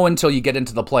don't know until you get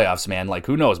into the playoffs, man. Like,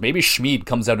 who knows? Maybe Schmid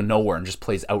comes out of nowhere and just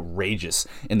plays outrageous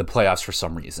in the playoffs for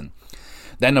some reason.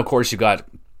 Then, of course, you got,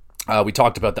 we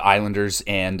talked about the Islanders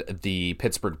and the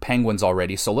Pittsburgh Penguins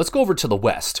already, so let's go over to the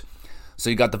West. So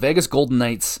you got the Vegas Golden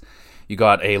Knights. You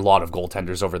got a lot of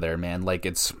goaltenders over there, man. Like,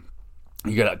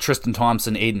 you got Tristan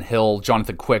Thompson, Aiden Hill,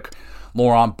 Jonathan Quick,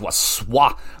 Laurent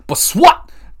Brossoit.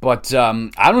 But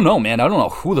I don't know, man. I don't know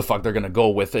who the fuck they're going to go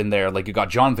with in there. Like, you got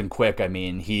Jonathan Quick. I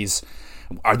mean,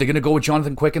 are they going to go with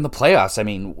Jonathan Quick in the playoffs? I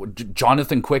mean,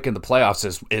 Jonathan Quick in the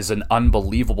playoffs is an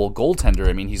unbelievable goaltender.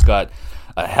 I mean, he's got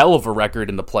a hell of a record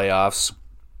in the playoffs.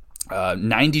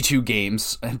 92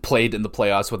 games played in the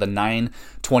playoffs with a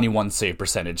 .921 save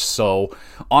percentage. So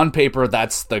on paper,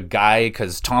 that's the guy,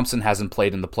 because Thompson hasn't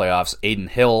played in the playoffs, Aiden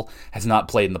Hill has not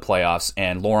played in the playoffs,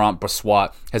 and Laurent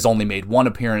Brossoit has only made one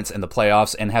appearance in the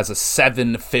playoffs and has a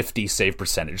 .750 save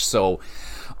percentage. So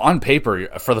on paper,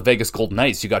 for the Vegas Golden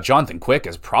Knights, you got Jonathan Quick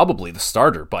as probably the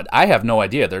starter, but I have no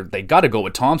idea. They got to go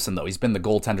with Thompson, though. He's been the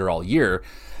goaltender all year,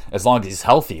 as long as he's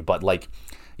healthy, but like,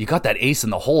 you got that ace in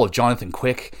the hole of Jonathan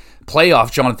Quick.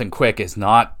 Playoff Jonathan Quick is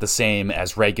not the same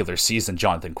as regular season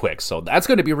Jonathan Quick. So that's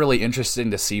going to be really interesting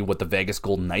to see what the Vegas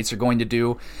Golden Knights are going to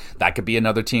do. That could be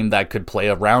another team that could play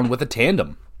around with a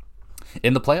tandem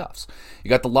in the playoffs. You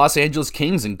got the Los Angeles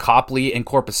Kings and Copley and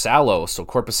Korpisalo. So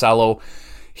Korpisalo,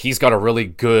 he's got a really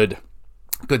good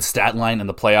stat line in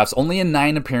the playoffs. Only in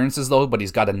 9 appearances, though, but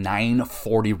he's got a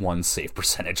 .941 save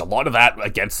percentage. A lot of that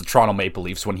against the Toronto Maple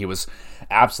Leafs when he was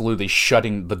absolutely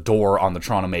shutting the door on the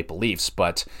Toronto Maple Leafs.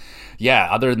 But yeah,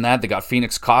 other than that, they got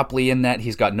Phoenix Copley in net.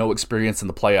 He's got no experience in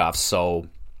the playoffs. So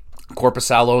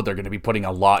Korpisalo, they're going to be putting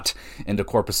a lot into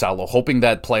Korpisalo, hoping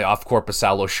that playoff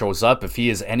Korpisalo shows up. If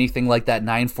he is anything like that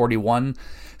 .941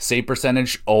 save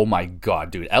percentage, oh my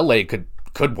God, dude. LA could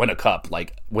win a cup,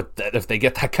 like if they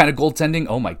get that kind of goaltending.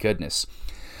 Oh my goodness.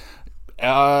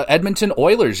 Edmonton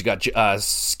Oilers, you got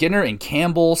Skinner and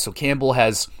Campbell. So Campbell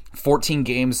has 14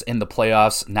 games in the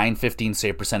playoffs, .915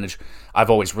 save percentage. I've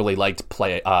always really liked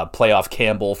playoff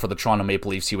Campbell for the Toronto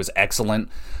Maple Leafs. He was excellent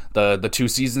the 2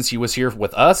 seasons he was here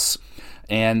with us.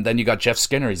 And then you got Jeff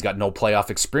Skinner. He's got no playoff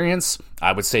experience.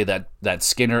 I would say that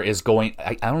Skinner is going,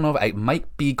 I don't know, I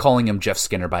might be calling him Jeff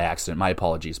Skinner by accident. My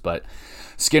apologies. But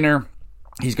Skinner,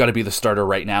 he's got to be the starter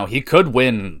right now. He could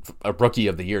win a Rookie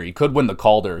of the Year. He could win the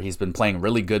Calder. He's been playing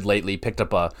really good lately. Picked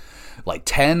up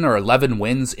 10 or 11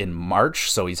 wins in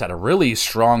March, so he's had a really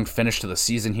strong finish to the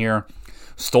season here.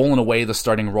 Stolen away the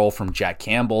starting role from Jack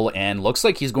Campbell, and looks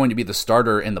like he's going to be the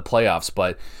starter in the playoffs.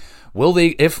 But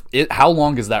how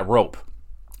long is that rope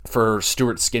for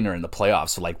Stuart Skinner in the playoffs?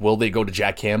 So, like, will they go to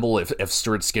Jack Campbell if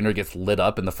Stuart Skinner gets lit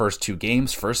up in the first 2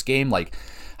 games? First game, like,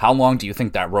 how long do you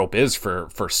think that rope is for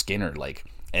Skinner? Like,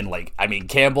 And, like, I mean,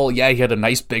 Campbell, yeah, he had a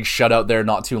nice big shutout there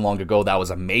not too long ago. That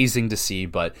was amazing to see,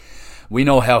 but we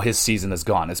know how his season has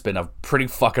gone. It's been a pretty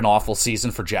fucking awful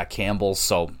season for Jack Campbell,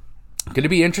 so going to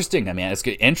be interesting. I mean, it's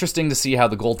interesting to see how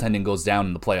the goaltending goes down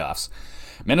in the playoffs.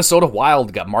 Minnesota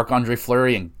Wild got Marc-Andre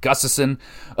Fleury and Gustafsson.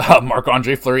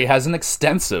 Marc-Andre Fleury has an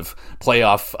extensive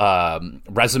playoff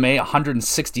resume,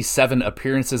 167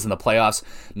 appearances in the playoffs,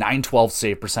 .912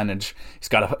 save percentage.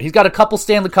 He's got a couple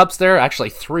Stanley Cups there,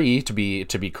 actually 3 to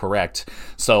be correct.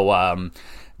 So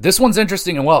this one's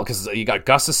interesting and well because you got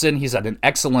Gustafsson. He's had an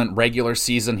excellent regular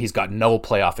season. He's got no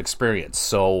playoff experience.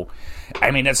 So,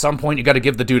 I mean, at some point you got to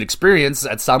give the dude experience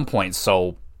at some point.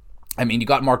 So, I mean, you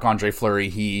got Marc-Andre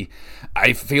Fleury.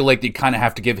 I feel like you kind of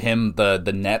have to give him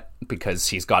the net because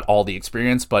he's got all the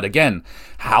experience. But again,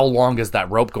 how long is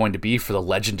that rope going to be for the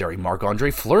legendary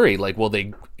Marc-Andre Fleury? Like, will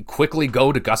they quickly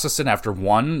go to Gustafsson after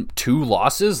 1-2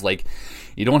 losses? Like,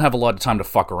 you don't have a lot of time to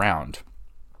fuck around.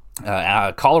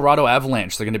 Colorado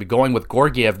Avalanche, they're going to be going with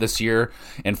Georgiev this year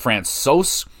and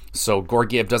Francouz. So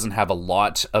Georgiev doesn't have a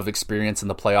lot of experience in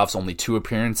the playoffs, only 2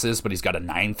 appearances, but he's got a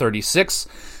 .936.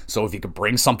 So if you could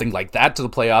bring something like that to the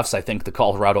playoffs, I think the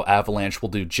Colorado Avalanche will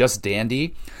do just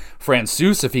dandy.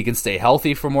 Francouz, if he can stay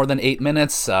healthy for more than 8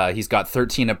 minutes, he's got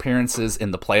 13 appearances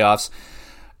in the playoffs,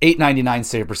 .899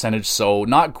 save percentage. So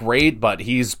not great, but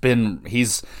he's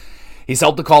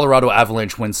helped the Colorado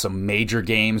Avalanche win some major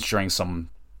games during some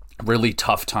really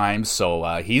tough times.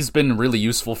 So he's been really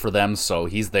useful for them. So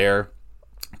he's there.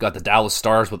 Got the Dallas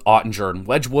Stars with Ottinger and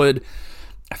Wedgwood.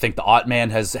 I think the Ott-man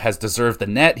has deserved the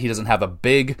net. He doesn't have a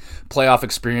big playoff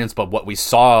experience, but what we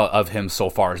saw of him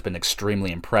so far has been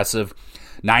extremely impressive.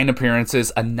 9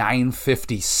 appearances, a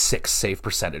 .956 save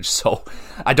percentage. So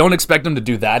I don't expect him to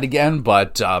do that again,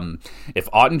 but if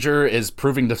Ottinger is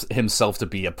proving himself to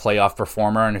be a playoff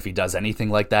performer, and if he does anything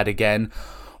like that again,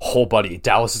 oh buddy,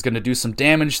 Dallas is going to do some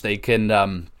damage. They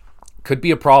can... could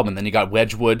be a problem. And then you got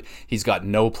Wedgwood. He's got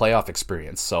no playoff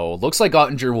experience. So it looks like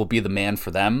Ottinger will be the man for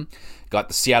them. Got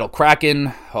the Seattle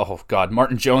Kraken. Oh, God.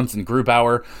 Martin Jones and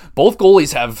Grubauer. Both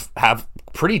goalies have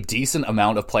pretty decent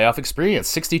amount of playoff experience.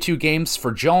 62 games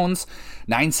for Jones.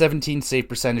 .917 save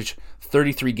percentage.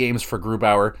 33 games for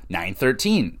Grubauer.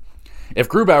 .913. If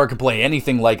Grubauer could play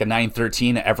anything like a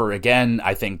 .913 ever again,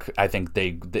 I think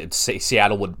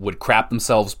Seattle would crap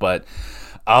themselves, but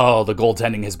the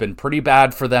goaltending has been pretty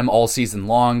bad for them all season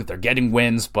long. They're getting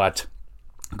wins, but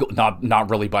not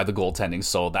really by the goaltending.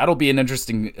 So that'll be an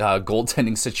interesting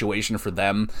goaltending situation for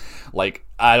them. Like,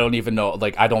 I don't even know.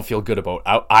 Like, I don't feel good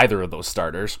about either of those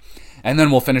starters. And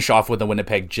then we'll finish off with the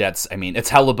Winnipeg Jets. I mean, it's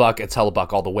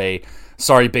Hellebuck all the way.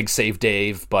 Sorry, Big Save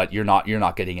Dave, but you're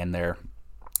not getting in there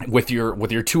with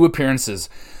your 2 appearances.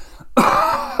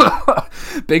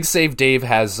 Big Save Dave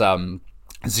has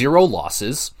 0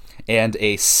 losses and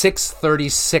a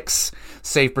 .636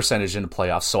 save percentage in the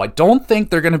playoffs. So I don't think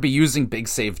they're going to be using Big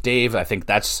Save Dave. I think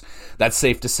that's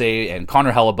safe to say. And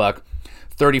Connor Hellebuck,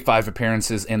 35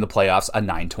 appearances in the playoffs, a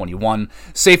 .921.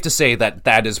 Safe to say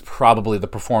that is probably the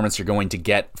performance you're going to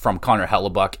get from Connor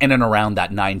Hellebuck in and around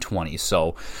that .920.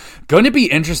 So going to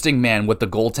be interesting, man, with the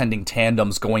goaltending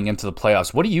tandems going into the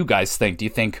playoffs. What do you guys think? Do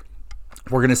you think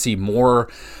we're going to see more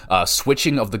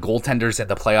switching of the goaltenders at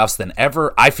the playoffs than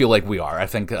ever? I feel like we are. I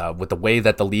think with the way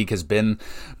that the league has been,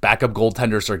 backup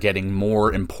goaltenders are getting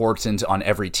more important on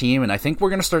every team, and I think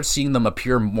we're going to start seeing them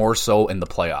appear more so in the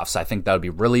playoffs. I think that would be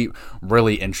really,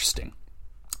 really interesting.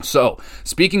 So,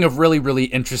 speaking of really, really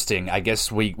interesting, I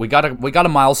guess we got a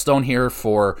milestone here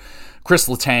for Chris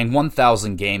Letang,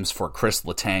 1,000 games for Chris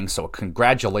Letang, so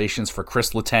congratulations for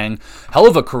Chris Letang. Hell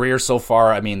of a career so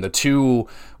far. I mean, the 2,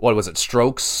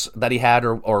 strokes that he had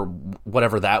or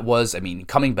whatever that was, I mean,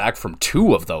 coming back from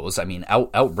 2 of those, I mean,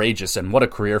 outrageous, and what a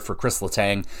career for Chris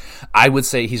Letang. I would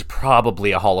say he's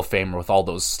probably a Hall of Famer with all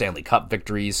those Stanley Cup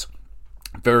victories.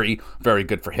 Very, very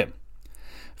good for him.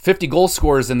 50 goal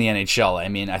scorers in the NHL. I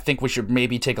mean, I think we should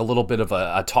maybe take a little bit of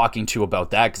a talking to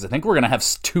about that, because I think we're going to have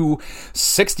 2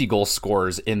 60 goal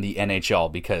scorers in the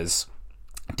NHL, because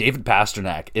David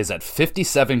Pastrnak is at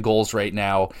 57 goals right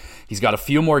now. He's got a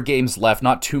few more games left,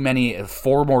 not too many,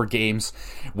 4 more games.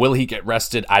 Will he get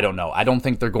rested? I don't know. I don't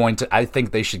think they're going to. I think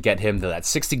they should get him to that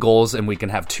 60 goals, and we can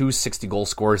have 2 60 goal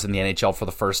scorers in the NHL for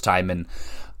the first time. And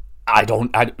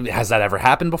has that ever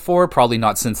happened before? Probably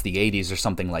not since the 80s or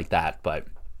something like that, but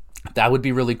that would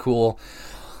be really cool.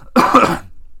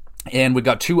 And we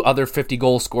got 2 other 50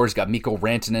 goal scorers. Got Mikko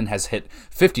Rantanen has hit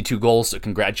 52 goals, so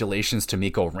congratulations to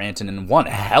Mikko Rantanen. One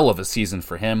hell of a season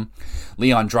for him.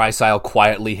 Leon Draisaitl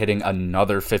quietly hitting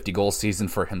another 50 goal season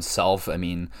for himself. I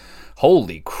mean,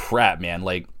 holy crap, man.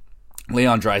 Like,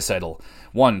 Leon Draisaitl,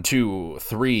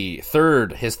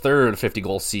 his third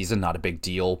 50-goal season, not a big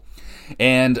deal.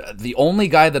 And the only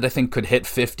guy that I think could hit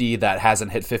 50 that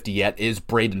hasn't hit 50 yet is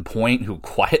Braden Point, who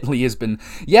quietly has been...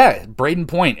 Yeah, Braden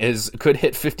Point could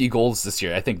hit 50 goals this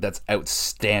year. I think that's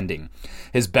outstanding.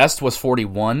 His best was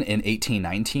 41 in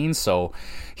 18-19, so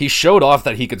he showed off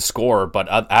that he could score, but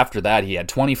after that he had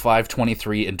 25,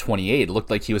 23, and 28. It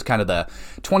looked like he was kind of the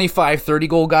 25, 30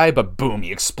 goal guy, but boom,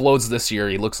 he explodes this year.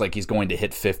 He looks like he's going to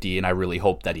hit 50, and I really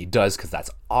hope that he does, because that's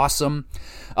awesome.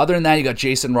 Other than that, you got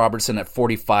Jason Robertson at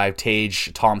 45,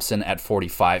 Tage Thompson at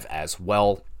 45 as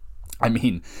well. I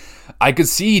mean, I could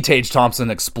see Tage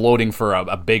Thompson exploding for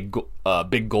a big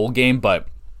goal game, but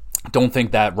don't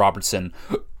think that Robertson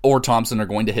or Thompson are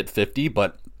going to hit 50,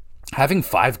 but having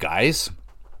 5 guys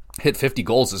hit 50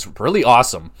 goals is really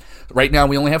awesome. Right now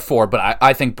we only have 4, but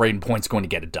I think Braden Point's going to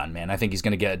get it done, man. I think he's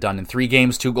going to get it done in 3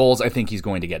 games, 2 goals. I think he's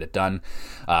going to get it done.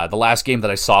 The last game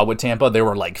that I saw with Tampa, they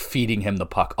were like feeding him the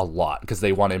puck a lot because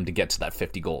they want him to get to that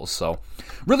 50 goals. So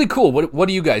really cool. What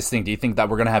do you guys think? Do you think that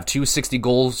we're going to have 2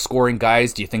 60-goal scoring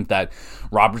guys? Do you think that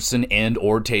Robertson and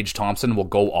or Tage Thompson will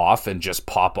go off and just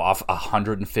pop off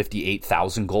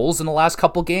 158,000 goals in the last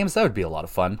couple games? That would be a lot of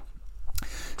fun.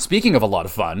 Speaking of a lot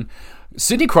of fun,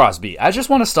 Sidney Crosby. I just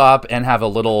want to stop and have a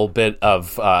little bit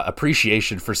of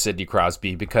appreciation for Sidney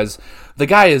Crosby because the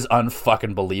guy is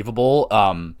unfucking believable.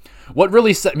 What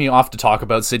really set me off to talk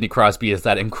about Sidney Crosby is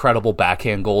that incredible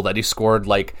backhand goal that he scored,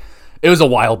 like, it was a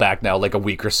while back now, like a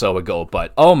week or so ago,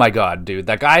 but oh my god, dude,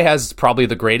 that guy has probably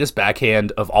the greatest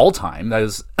backhand of all time. That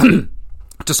is...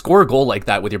 To score a goal like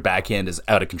that with your backhand is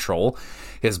out of control.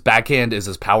 His backhand is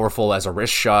as powerful as a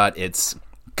wrist shot. It's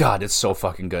so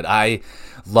fucking good. I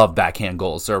love backhand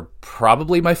goals. They're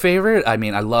probably my favorite. I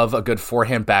mean, I love a good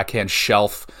forehand, backhand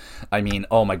shelf. I mean,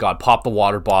 oh my god, pop the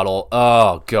water bottle.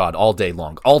 Oh god, all day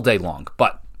long.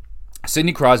 But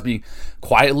Sidney Crosby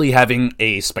quietly having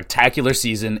a spectacular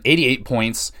season, 88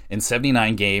 points in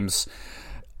 79 games.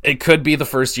 It could be the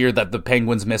first year that the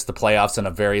Penguins missed the playoffs in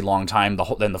a very long time,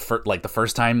 the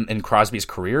first time in Crosby's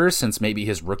career since maybe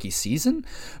his rookie season.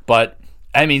 But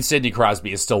I mean, Sidney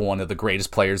Crosby is still one of the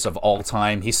greatest players of all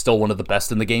time. He's still one of the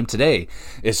best in the game today.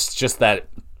 It's just that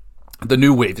the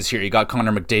new wave is here. You got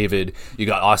Connor McDavid, you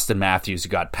got Austin Matthews,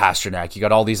 you got Pasternak, you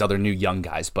got all these other new young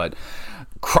guys, but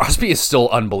Crosby is still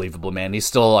unbelievable, man. He's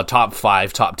still a top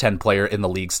 5, top 10 player in the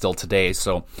league still today.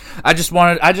 So I just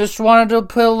wanted to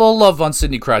put a little love on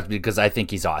Sidney Crosby because I think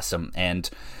he's awesome. And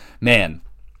man,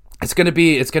 it's gonna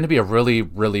be a really,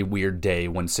 really weird day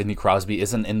when Sidney Crosby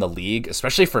isn't in the league,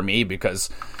 especially for me because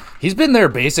he's been there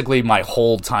basically my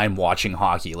whole time watching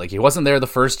hockey. Like, he wasn't there the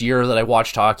first year that I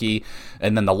watched hockey,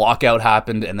 and then the lockout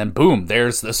happened, and then boom,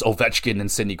 there's this Ovechkin and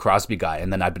Sidney Crosby guy,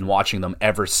 and then I've been watching them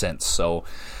ever since. So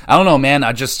I don't know, man.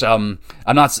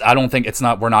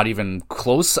 We're not even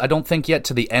close, I don't think, yet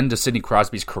to the end of Sidney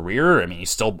Crosby's career. I mean, he's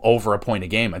still over a point a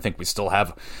game. I think we still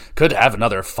could have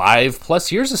another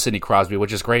 5+ years of Sidney Crosby,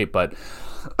 which is great, but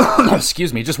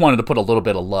excuse me, just wanted to put a little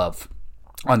bit of love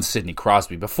on Sidney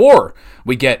Crosby before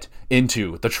we get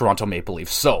into the Toronto Maple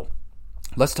Leafs. So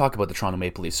let's talk about the Toronto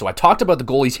Maple Leafs. So I talked about the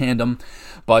goalie tandem,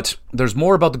 but there's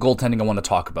more about the goaltending I want to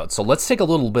talk about. So let's take a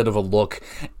little bit of a look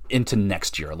into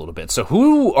next year a little bit. So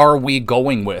who are we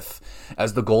going with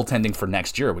as the goaltending for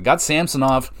next year? We got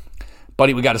Samsonov.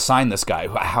 Buddy, we got to sign this guy.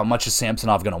 How much is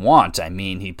Samsonov going to want? I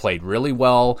mean, he played really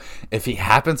well. If he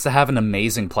happens to have an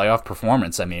amazing playoff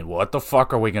performance, I mean, what the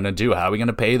fuck are we going to do? How are we going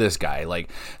to pay this guy? Like,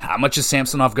 how much is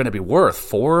Samsonov going to be worth?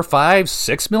 $4, $5,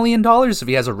 $6 million if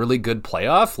he has a really good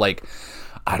playoff? Like,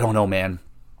 I don't know, man.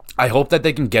 I hope that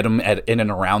they can get him in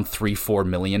and around $3-4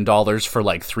 million for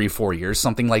like 3-4 years,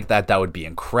 something like that. That would be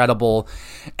incredible.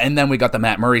 And then we got the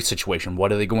Matt Murray situation.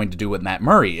 What are they going to do with Matt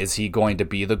Murray? Is he going to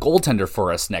be the goaltender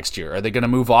for us next year? Are they going to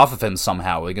move off of him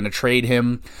somehow? Are they going to trade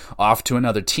him off to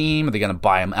another team? Are they going to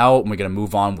buy him out and we're going to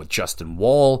move on with Justin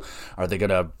Wall? Are they going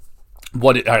to...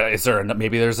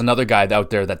 maybe there's another guy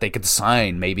out there that they could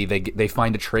sign. Maybe they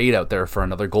find a trade out there for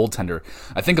another goaltender.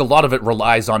 I think a lot of it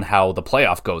relies on how the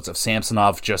playoff goes. If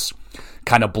Samsonov just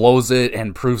kind of blows it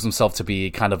and proves himself to be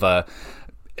kind of a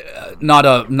not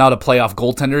a playoff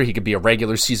goaltender, he could be a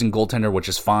regular season goaltender, which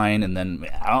is fine. And then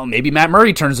maybe Matt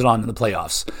Murray turns it on in the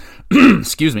playoffs.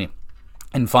 Excuse me.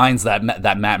 And finds that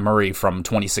Matt Murray from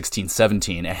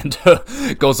 2016-17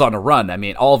 and goes on a run. I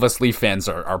mean, all of us Leaf fans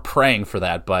are praying for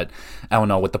that, but I don't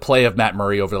know, with the play of Matt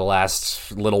Murray over the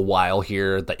last little while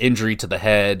here, the injury to the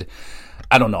head,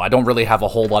 I don't know. I don't really have a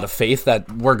whole lot of faith that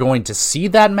we're going to see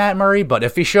that Matt Murray, but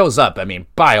if he shows up, I mean,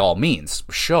 by all means,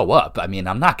 show up. I mean,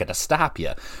 I'm not going to stop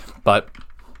you. But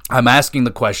I'm asking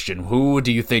the question, who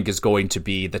do you think is going to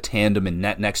be the tandem in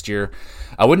net next year?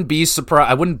 I wouldn't be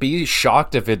surprised. I wouldn't be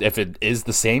shocked if it is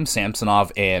the same,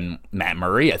 Samsonov and Matt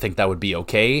Murray. I think that would be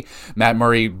okay. Matt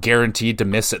Murray guaranteed to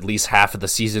miss at least half of the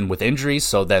season with injuries,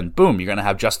 so then boom, you're going to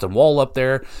have Justin Wall up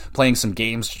there playing some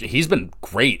games. He's been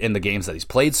great in the games that he's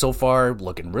played so far,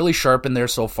 looking really sharp in there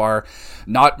so far.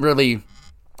 Not really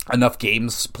enough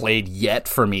games played yet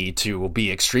for me to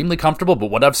be extremely comfortable, but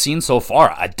what I've seen so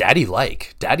far, daddy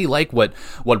like what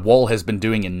Wall has been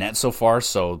doing in net so far,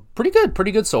 so pretty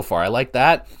good so far. I like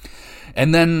that.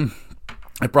 And then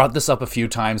I brought this up a few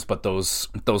times, but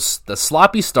the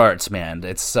sloppy starts, man,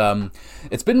 it's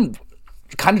been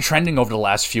kind of trending over the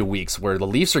last few weeks where the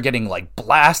Leafs are getting like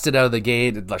blasted out of the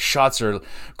gate. The shots are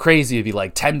crazy. It'd be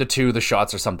like 10-2 the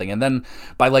shots or something. And then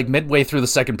by like midway through the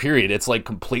second period, it's like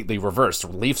completely reversed. The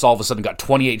Leafs all of a sudden got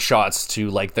 28 shots to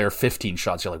like their 15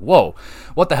 shots. You're like, whoa,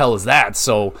 what the hell is that?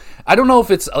 So I don't know if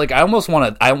it's like, I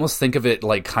almost think of it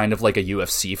like kind of like a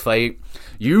UFC fight.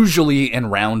 Usually in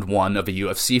round one of a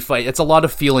UFC fight, it's a lot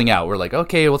of feeling out. We're like,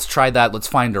 okay, let's try that. Let's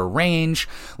find our range.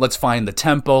 Let's find the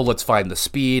tempo. Let's find the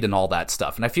speed and all that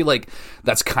stuff. And I feel like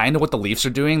that's kind of what the Leafs are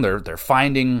doing. They're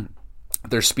finding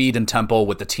their speed and tempo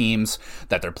with the teams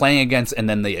that they're playing against, and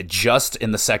then they adjust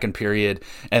in the second period,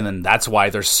 and then that's why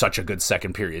they're such a good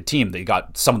second period team. They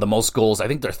got some of the most goals. I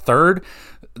think they're third.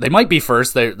 They might be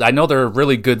first. I know they're a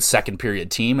really good second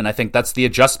period team, and I think that's the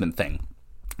adjustment thing.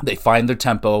 They find their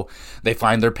tempo, they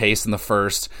find their pace in the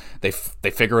first, they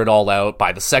figure it all out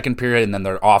by the second period, and then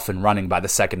they're off and running by the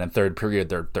second and third period.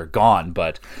 They're gone.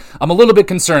 But I'm a little bit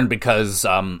concerned because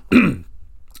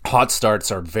hot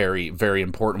starts are very, very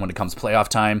important when it comes to playoff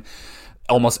time.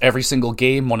 Almost every single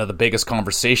game, one of the biggest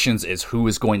conversations is who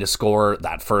is going to score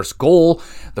that first goal.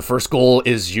 The first goal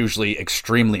is usually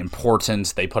extremely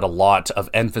important. They put a lot of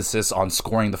emphasis on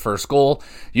scoring the first goal.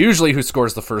 Usually who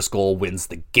scores the first goal wins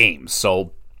the game.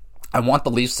 So I want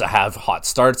the Leafs to have hot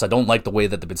starts. I don't like the way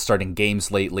that they've been starting games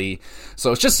lately.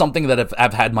 So it's just something that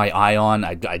I've had my eye on.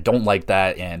 I don't like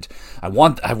that, and I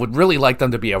would really like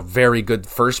them to be a very good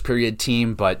first period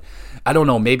team, but I don't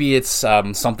know, maybe it's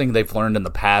something they've learned in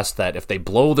the past that if they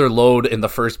blow their load in the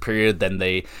first period, then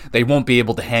they won't be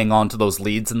able to hang on to those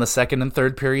leads in the second and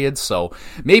third periods. So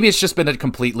maybe it's just been a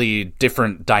completely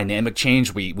different dynamic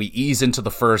change. We ease into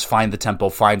the first, find the tempo,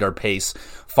 find our pace,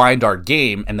 find our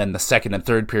game, and then the second and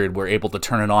third period we're able to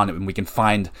turn it on, and we can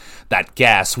find that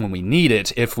gas when we need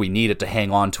it, if we need it to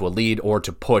hang on to a lead or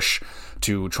to push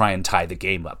to try and tie the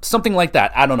game up. Something like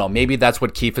that. I don't know. Maybe that's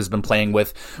what Keefe has been playing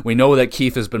with. We know that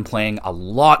Keefe has been playing a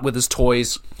lot with his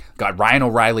toys. Got Ryan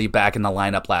O'Reilly back in the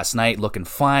lineup last night, looking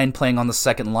fine, playing on the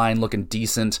second line, looking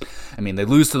decent. I mean, they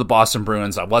lose to the Boston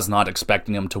Bruins. I was not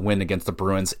expecting them to win against the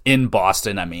Bruins in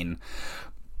Boston. I mean,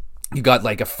 you got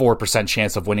like a 4%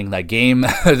 chance of winning that game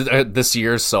this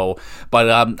year. So, but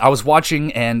I was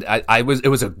watching, and it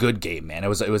was a good game, man. It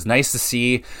was nice to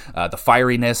see the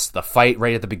fieriness, the fight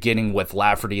right at the beginning with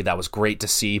Lafferty. That was great to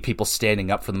see people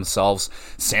standing up for themselves.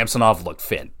 Samsonov looked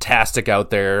fantastic out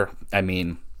there. I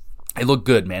mean, it looked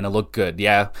good, man. It looked good.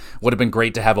 Yeah, would have been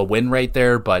great to have a win right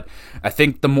there, but I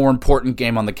think the more important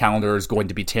game on the calendar is going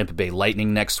to be Tampa Bay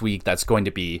Lightning next week. That's going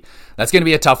to be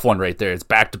a tough one right there. It's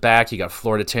back-to-back. You got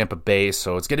Florida, Tampa Bay,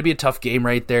 so it's going to be a tough game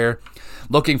right there.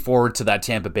 Looking forward to that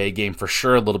Tampa Bay game for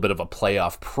sure. A little bit of a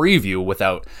playoff preview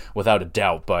without a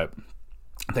doubt, but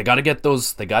they got to get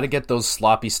those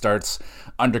sloppy starts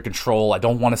under control. I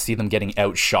don't want to see them getting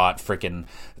outshot freaking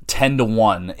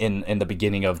 10-1 in the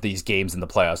beginning of these games in the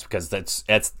playoffs, because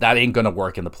that ain't going to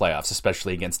work in the playoffs,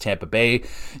 especially against Tampa Bay.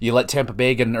 You let Tampa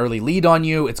Bay get an early lead on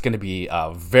you, it's going to be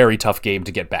a very tough game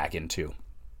to get back into.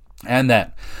 And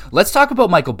then, let's talk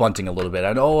about Michael Bunting a little bit.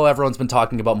 I know everyone's been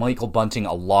talking about Michael Bunting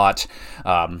a lot,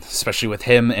 especially with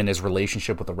him and his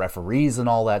relationship with the referees and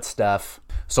all that stuff.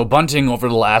 So Bunting, over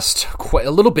the last quite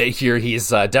a little bit here, he's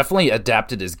definitely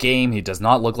adapted his game. He does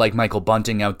not look like Michael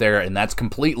Bunting out there, and that's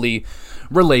completely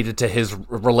related to his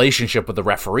relationship with the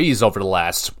referees over the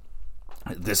last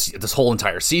this whole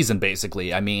entire season,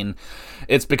 basically. I mean,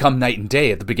 it's become night and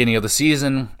day. At the beginning of the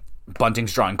season,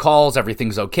 Bunting's drawing calls,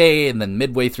 everything's okay, and then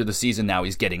midway through the season now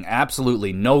he's getting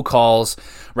absolutely no calls.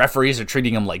 Referees are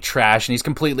treating him like trash, and he's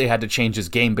completely had to change his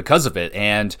game because of it.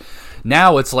 And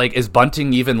now it's like, is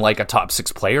Bunting even like a top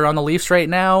 6 player on the Leafs right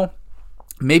now?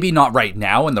 Maybe not right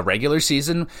now in the regular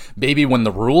season. Maybe when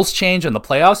the rules change in the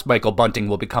playoffs, Michael Bunting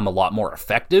will become a lot more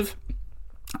effective.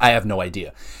 I have no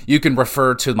idea. You can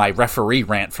refer to my referee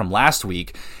rant from last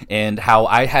week and how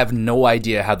I have no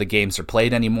idea how the games are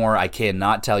played anymore. I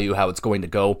cannot tell you how it's going to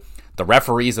go. The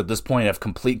referees at this point have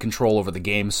complete control over the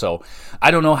game, so I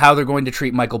don't know how they're going to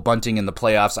treat Michael Bunting in the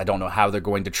playoffs. I don't know how they're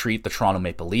going to treat the Toronto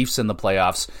Maple Leafs in the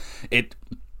playoffs. It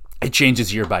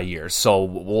changes year by year, so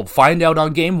we'll find out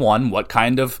on game one what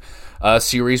kind of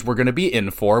series we're going to be in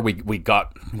for.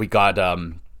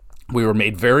 We were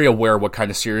made very aware what kind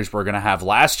of series we're going to have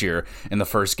last year in the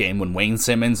first game when Wayne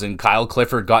Simmons and Kyle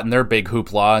Clifford got in their big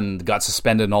hoopla and got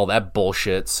suspended and all that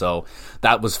bullshit. So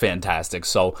that was fantastic.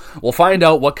 So we'll find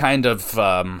out what kind of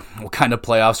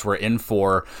playoffs we're in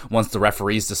for once the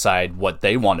referees decide what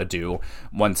they want to do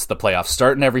once the playoffs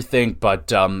start and everything. But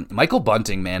Michael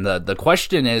Bunting, man, the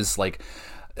question is, like,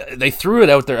 they threw it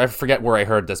out there. I forget where I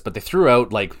heard this, but they threw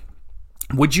out, like,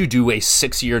 would you do a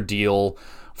 6-year deal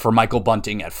for Michael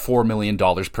Bunting at $4 million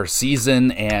per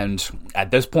season? And at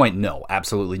this point, no,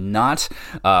 absolutely not.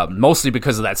 Mostly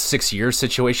because of that 6-year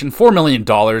situation. $4 million,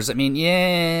 I mean,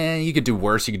 yeah, you could do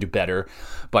worse, you could do better.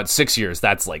 But 6 years,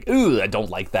 that's like, ooh, I don't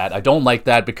like that. I don't like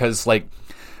that because, like,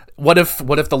 what if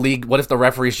the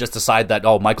referees just decide that,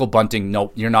 oh, Michael Bunting,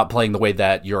 no, you're not playing the way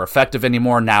that you're effective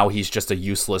anymore. Now he's just a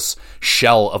useless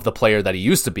shell of the player that he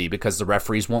used to be because the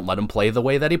referees won't let him play the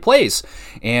way that he plays.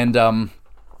 And,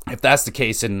 if that's the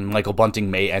case, then Michael Bunting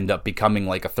may end up becoming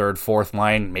like a third, fourth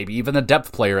line, maybe even a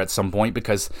depth player at some point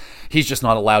because he's just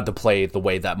not allowed to play the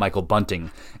way that Michael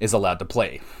Bunting is allowed to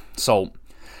play. So,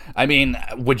 I mean,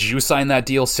 would you sign that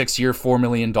deal, 6-year, $4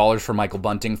 million for Michael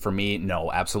Bunting? For me,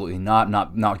 no, absolutely not.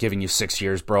 Not giving you 6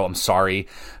 years, bro. I'm sorry.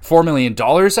 $4 million,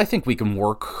 I think we can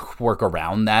work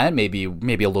around that. Maybe a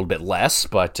little bit less,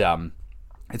 but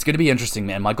it's going to be interesting,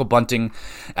 man. Michael Bunting,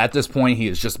 at this point, he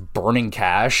is just burning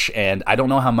cash, and I don't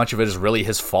know how much of it is really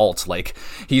his fault. Like,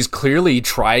 he's clearly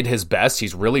tried his best.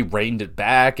 He's really reined it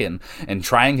back and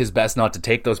trying his best not to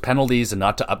take those penalties and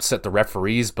not to upset the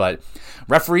referees, but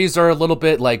referees are a little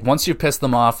bit like, once you piss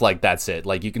them off, like, that's it.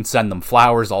 Like, you can send them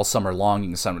flowers all summer long.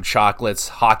 You can send them chocolates,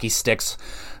 hockey sticks,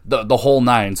 the whole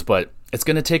nines, but it's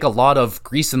going to take a lot of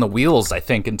grease in the wheels, I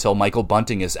think, until Michael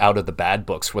Bunting is out of the bad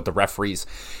books with the referees.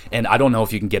 And I don't know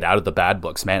if you can get out of the bad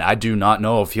books, man. I do not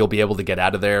know if he'll be able to get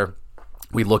out of there.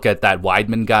 We look at that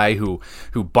Weidman guy who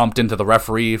bumped into the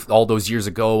referee all those years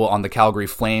ago on the Calgary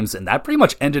Flames, and that pretty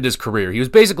much ended his career. He was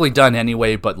basically done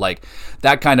anyway, but, like,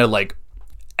 that kind of, like,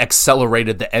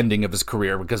 accelerated the ending of his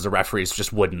career because the referees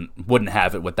just wouldn't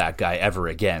have it with that guy ever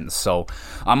again. So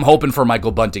I'm hoping for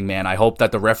Michael Bunting, man. I hope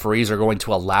that the referees are going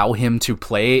to allow him to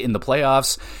play in the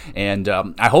playoffs, and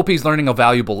I hope he's learning a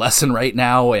valuable lesson right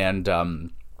now. And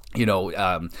even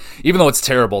though it's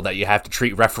terrible that you have to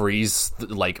treat referees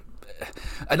like,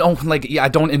 I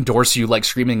don't endorse you like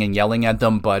screaming and yelling at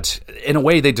them, but in a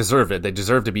way they deserve it. They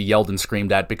deserve to be yelled and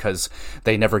screamed at because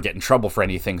they never get in trouble for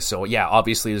anything. So yeah,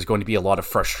 obviously there's going to be a lot of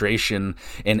frustration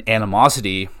and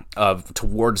animosity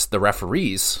towards the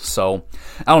referees. So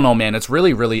I don't know, man. It's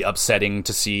really, really upsetting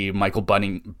to see Michael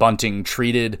Bunting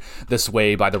treated this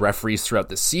way by the referees throughout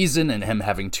the season and him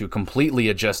having to completely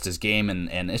adjust his game,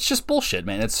 and it's just bullshit,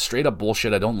 man. It's straight up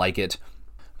bullshit. I don't like it.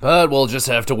 But we'll just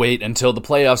have to wait until the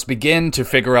playoffs begin to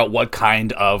figure out what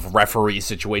kind of referee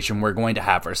situation we're going to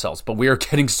have ourselves. But we are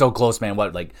getting so close, man.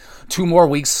 2 more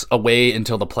weeks away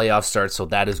until the playoffs start, so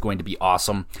that is going to be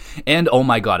awesome. And oh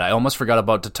my god, I almost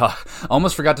forgot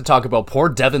to talk about poor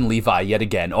Devin Levi yet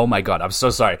again. Oh my god, I'm so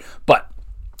sorry. But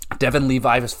Devin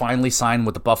Levi has finally signed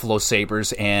with the Buffalo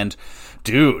Sabres, and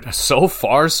dude, so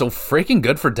far, so freaking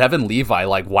good for Devin Levi.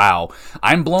 Like, wow.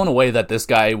 I'm blown away that this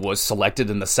guy was selected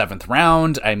in the 7th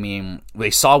round. I mean, they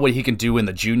saw what he can do in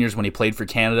the juniors when he played for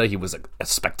Canada. He was a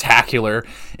spectacular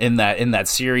in that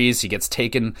series. He gets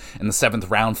taken in the 7th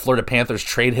round. Florida Panthers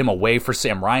trade him away for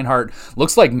Sam Reinhart.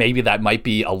 Looks like maybe that might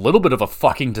be a little bit of a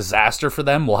fucking disaster for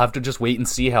them. We'll have to just wait and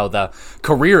see how the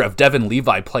career of Devin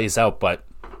Levi plays out, but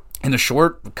in a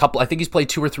short couple, I think he's played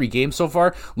 2 or 3 games so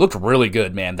far, looked really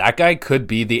good, man. That guy could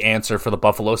be the answer for the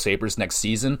Buffalo Sabres next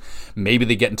season. Maybe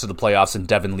they get into the playoffs, and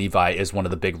Devin Levi is one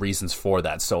of the big reasons for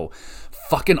that. So,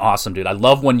 fucking awesome, dude. I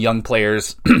love when young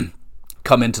players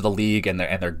come into the league and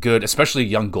they're good, especially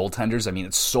young goaltenders. I mean,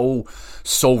 it's so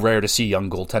rare to see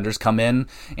young goaltenders come in,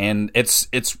 and it's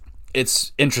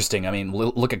interesting. I mean,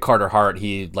 look at Carter Hart.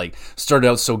 He started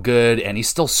out so good, and he's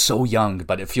still so young,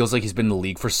 but it feels like he's been in the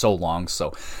league for so long.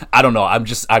 So I don't know.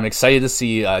 I'm excited to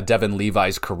see Devin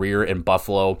Levi's career in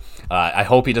Buffalo. I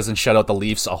hope he doesn't shut out the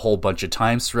Leafs a whole bunch of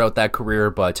times throughout that career,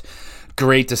 but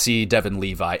great to see Devin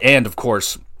Levi. And of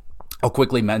course, I'll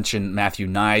quickly mention Matthew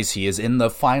Knies. He is in the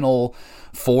Final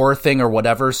Four thing or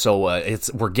whatever, so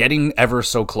we're getting ever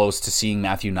so close to seeing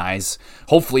Matthew Knies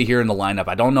hopefully here in the lineup.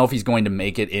 I don't know if he's going to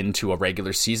make it into a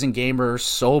regular season game or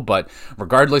so, but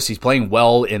regardless, he's playing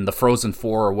well in the Frozen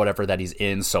Four or whatever that he's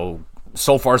in, so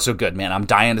so far so good, man. I'm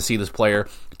dying to see this player.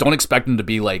 Don't expect him to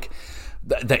be like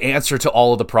the answer to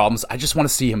all of the problems. I just want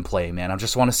to see him play, man. I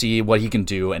just want to see what he can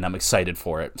do, and I'm excited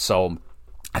for it. So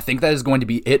I think that is going to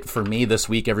be it for me this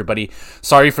week, everybody.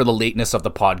 Sorry for the lateness of the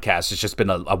podcast. It's just been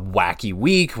a wacky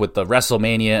week with the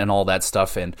WrestleMania and all that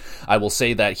stuff. And I will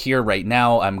say that here right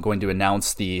now, I'm going to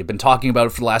announce I've been talking about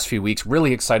it for the last few weeks.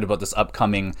 Really excited about this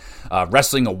upcoming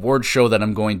wrestling award show that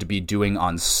I'm going to be doing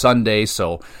on Sunday.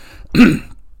 So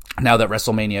now that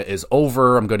WrestleMania is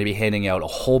over, I'm going to be handing out a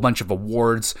whole bunch of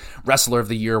awards. Wrestler of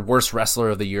the Year, Worst Wrestler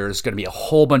of the Year. There's going to be a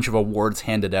whole bunch of awards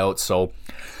handed out. So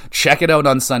check it out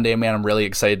on Sunday, man. I'm really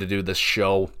excited to do this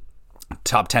show.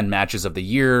 Top 10 matches of the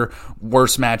year,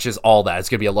 worst matches, all that. It's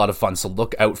going to be a lot of fun. So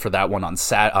look out for that one on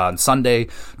Sunday.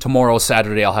 Tomorrow,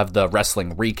 Saturday, I'll have the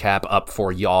wrestling recap up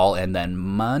for y'all. And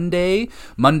then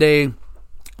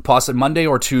possibly Monday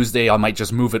or Tuesday, I might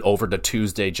just move it over to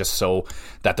Tuesday just so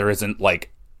that there isn't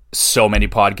like so many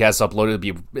podcasts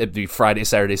uploaded. It'd be Friday,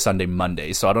 Saturday, Sunday,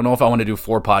 Monday. So I don't know if I want to do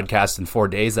 4 podcasts in 4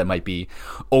 days. That might be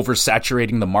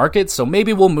oversaturating the market. So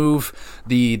maybe we'll move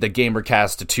the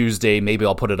GamerCast to Tuesday. Maybe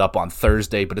I'll put it up on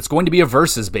Thursday. But it's going to be a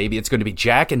versus, baby. It's going to be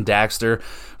Jack and Daxter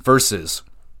versus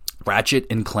Ratchet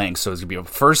and Clank. So it's going to be a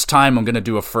first time I'm going to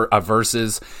do a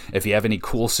versus. If you have any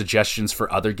cool suggestions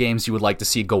for other games you would like to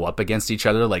see go up against each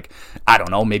other, like, I don't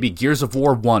know, maybe Gears of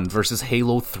War 1 versus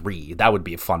Halo 3. That would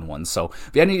be a fun one. So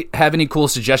if you have any cool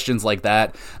suggestions like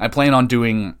that, I plan on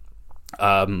doing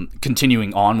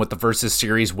continuing on with the Versus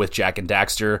series with Jack and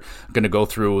Daxter. I'm going to go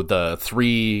through the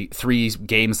three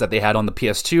games that they had on the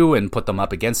PS2 and put them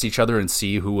up against each other and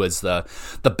see who was the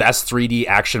best 3D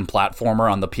action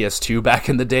platformer on the PS2 back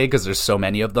in the day, because there's so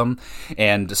many of them.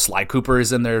 And Sly Cooper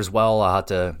is in there as well.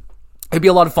 It'd be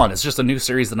a lot of fun. It's just a new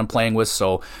series that I'm playing with,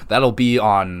 so that'll be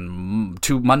on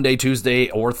Monday, Tuesday,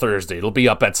 or Thursday. It'll be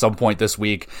up at some point this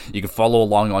week. You can follow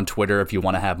along on Twitter if you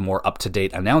want to have more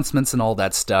up-to-date announcements and all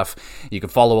that stuff. You can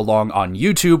follow along on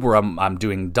YouTube, where I'm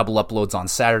doing double uploads on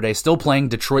Saturday. Still playing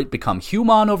Detroit Become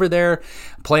Human over there.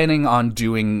 Planning on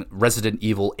doing Resident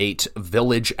Evil 8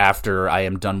 Village after I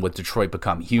am done with Detroit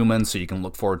Become Human, so you can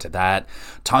look forward to that.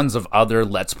 Tons of other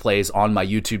Let's Plays on my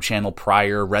YouTube channel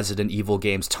prior, Resident Evil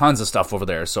games, tons of stuff over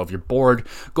there. So if you're bored,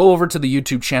 go over to the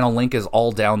YouTube channel. Link is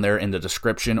all down there in the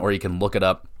description, or you can look it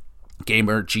up.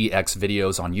 Gamer GX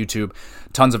videos on YouTube.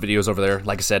 Tons of videos over there.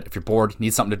 Like I said, if you're bored,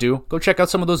 need something to do, go check out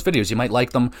some of those videos. You might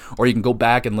like them, or you can go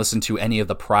back and listen to any of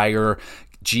the prior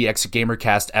GX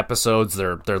GamerCast episodes.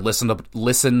 They're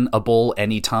listenable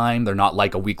anytime. They're not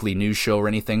like a weekly news show or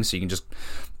anything, so you can just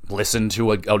listen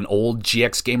to an old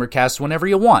GX GamerCast whenever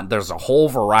you want. There's a whole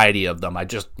variety of them. I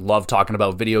just love talking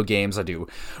about video games. I do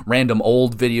random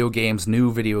old video games,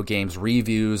 new video games,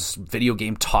 reviews, video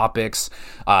game topics.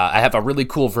 I have a really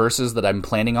cool versus that I'm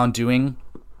planning on doing.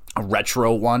 A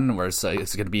retro one where it's going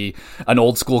to be an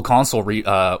old school console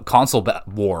war,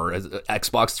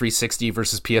 Xbox 360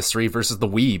 versus PS3 versus the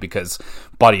Wii, because,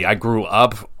 buddy, I grew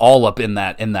up all up in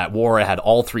that war. I had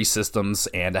all 3 systems,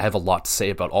 and I have a lot to say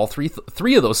about all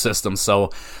three of those systems. So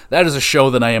that is a show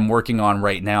that I am working on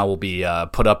right now. Will be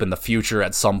put up in the future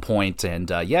at some point, and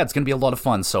yeah, it's going to be a lot of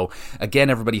fun. So again,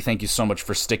 everybody, thank you so much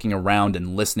for sticking around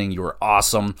and listening. You are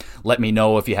awesome. Let me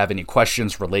know if you have any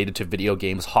questions related to video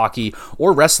games, hockey,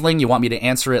 or wrestling. You want me to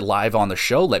answer it live on the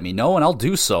show, let me know, and I'll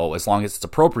do so, as long as it's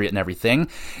appropriate and everything.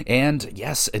 And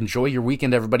yes, enjoy your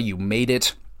weekend, everybody. You made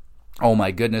it. Oh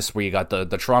my goodness, we got the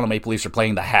Toronto Maple Leafs are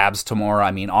playing the Habs tomorrow. I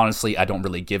mean, honestly, I don't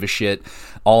really give a shit.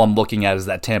 All I'm looking at is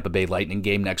that Tampa Bay Lightning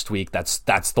game next week. That's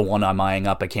the one I'm eyeing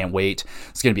up. I can't wait.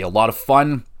 It's going to be a lot of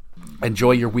fun.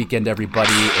 Enjoy your weekend, everybody,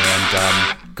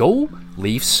 and go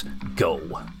Leafs,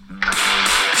 go.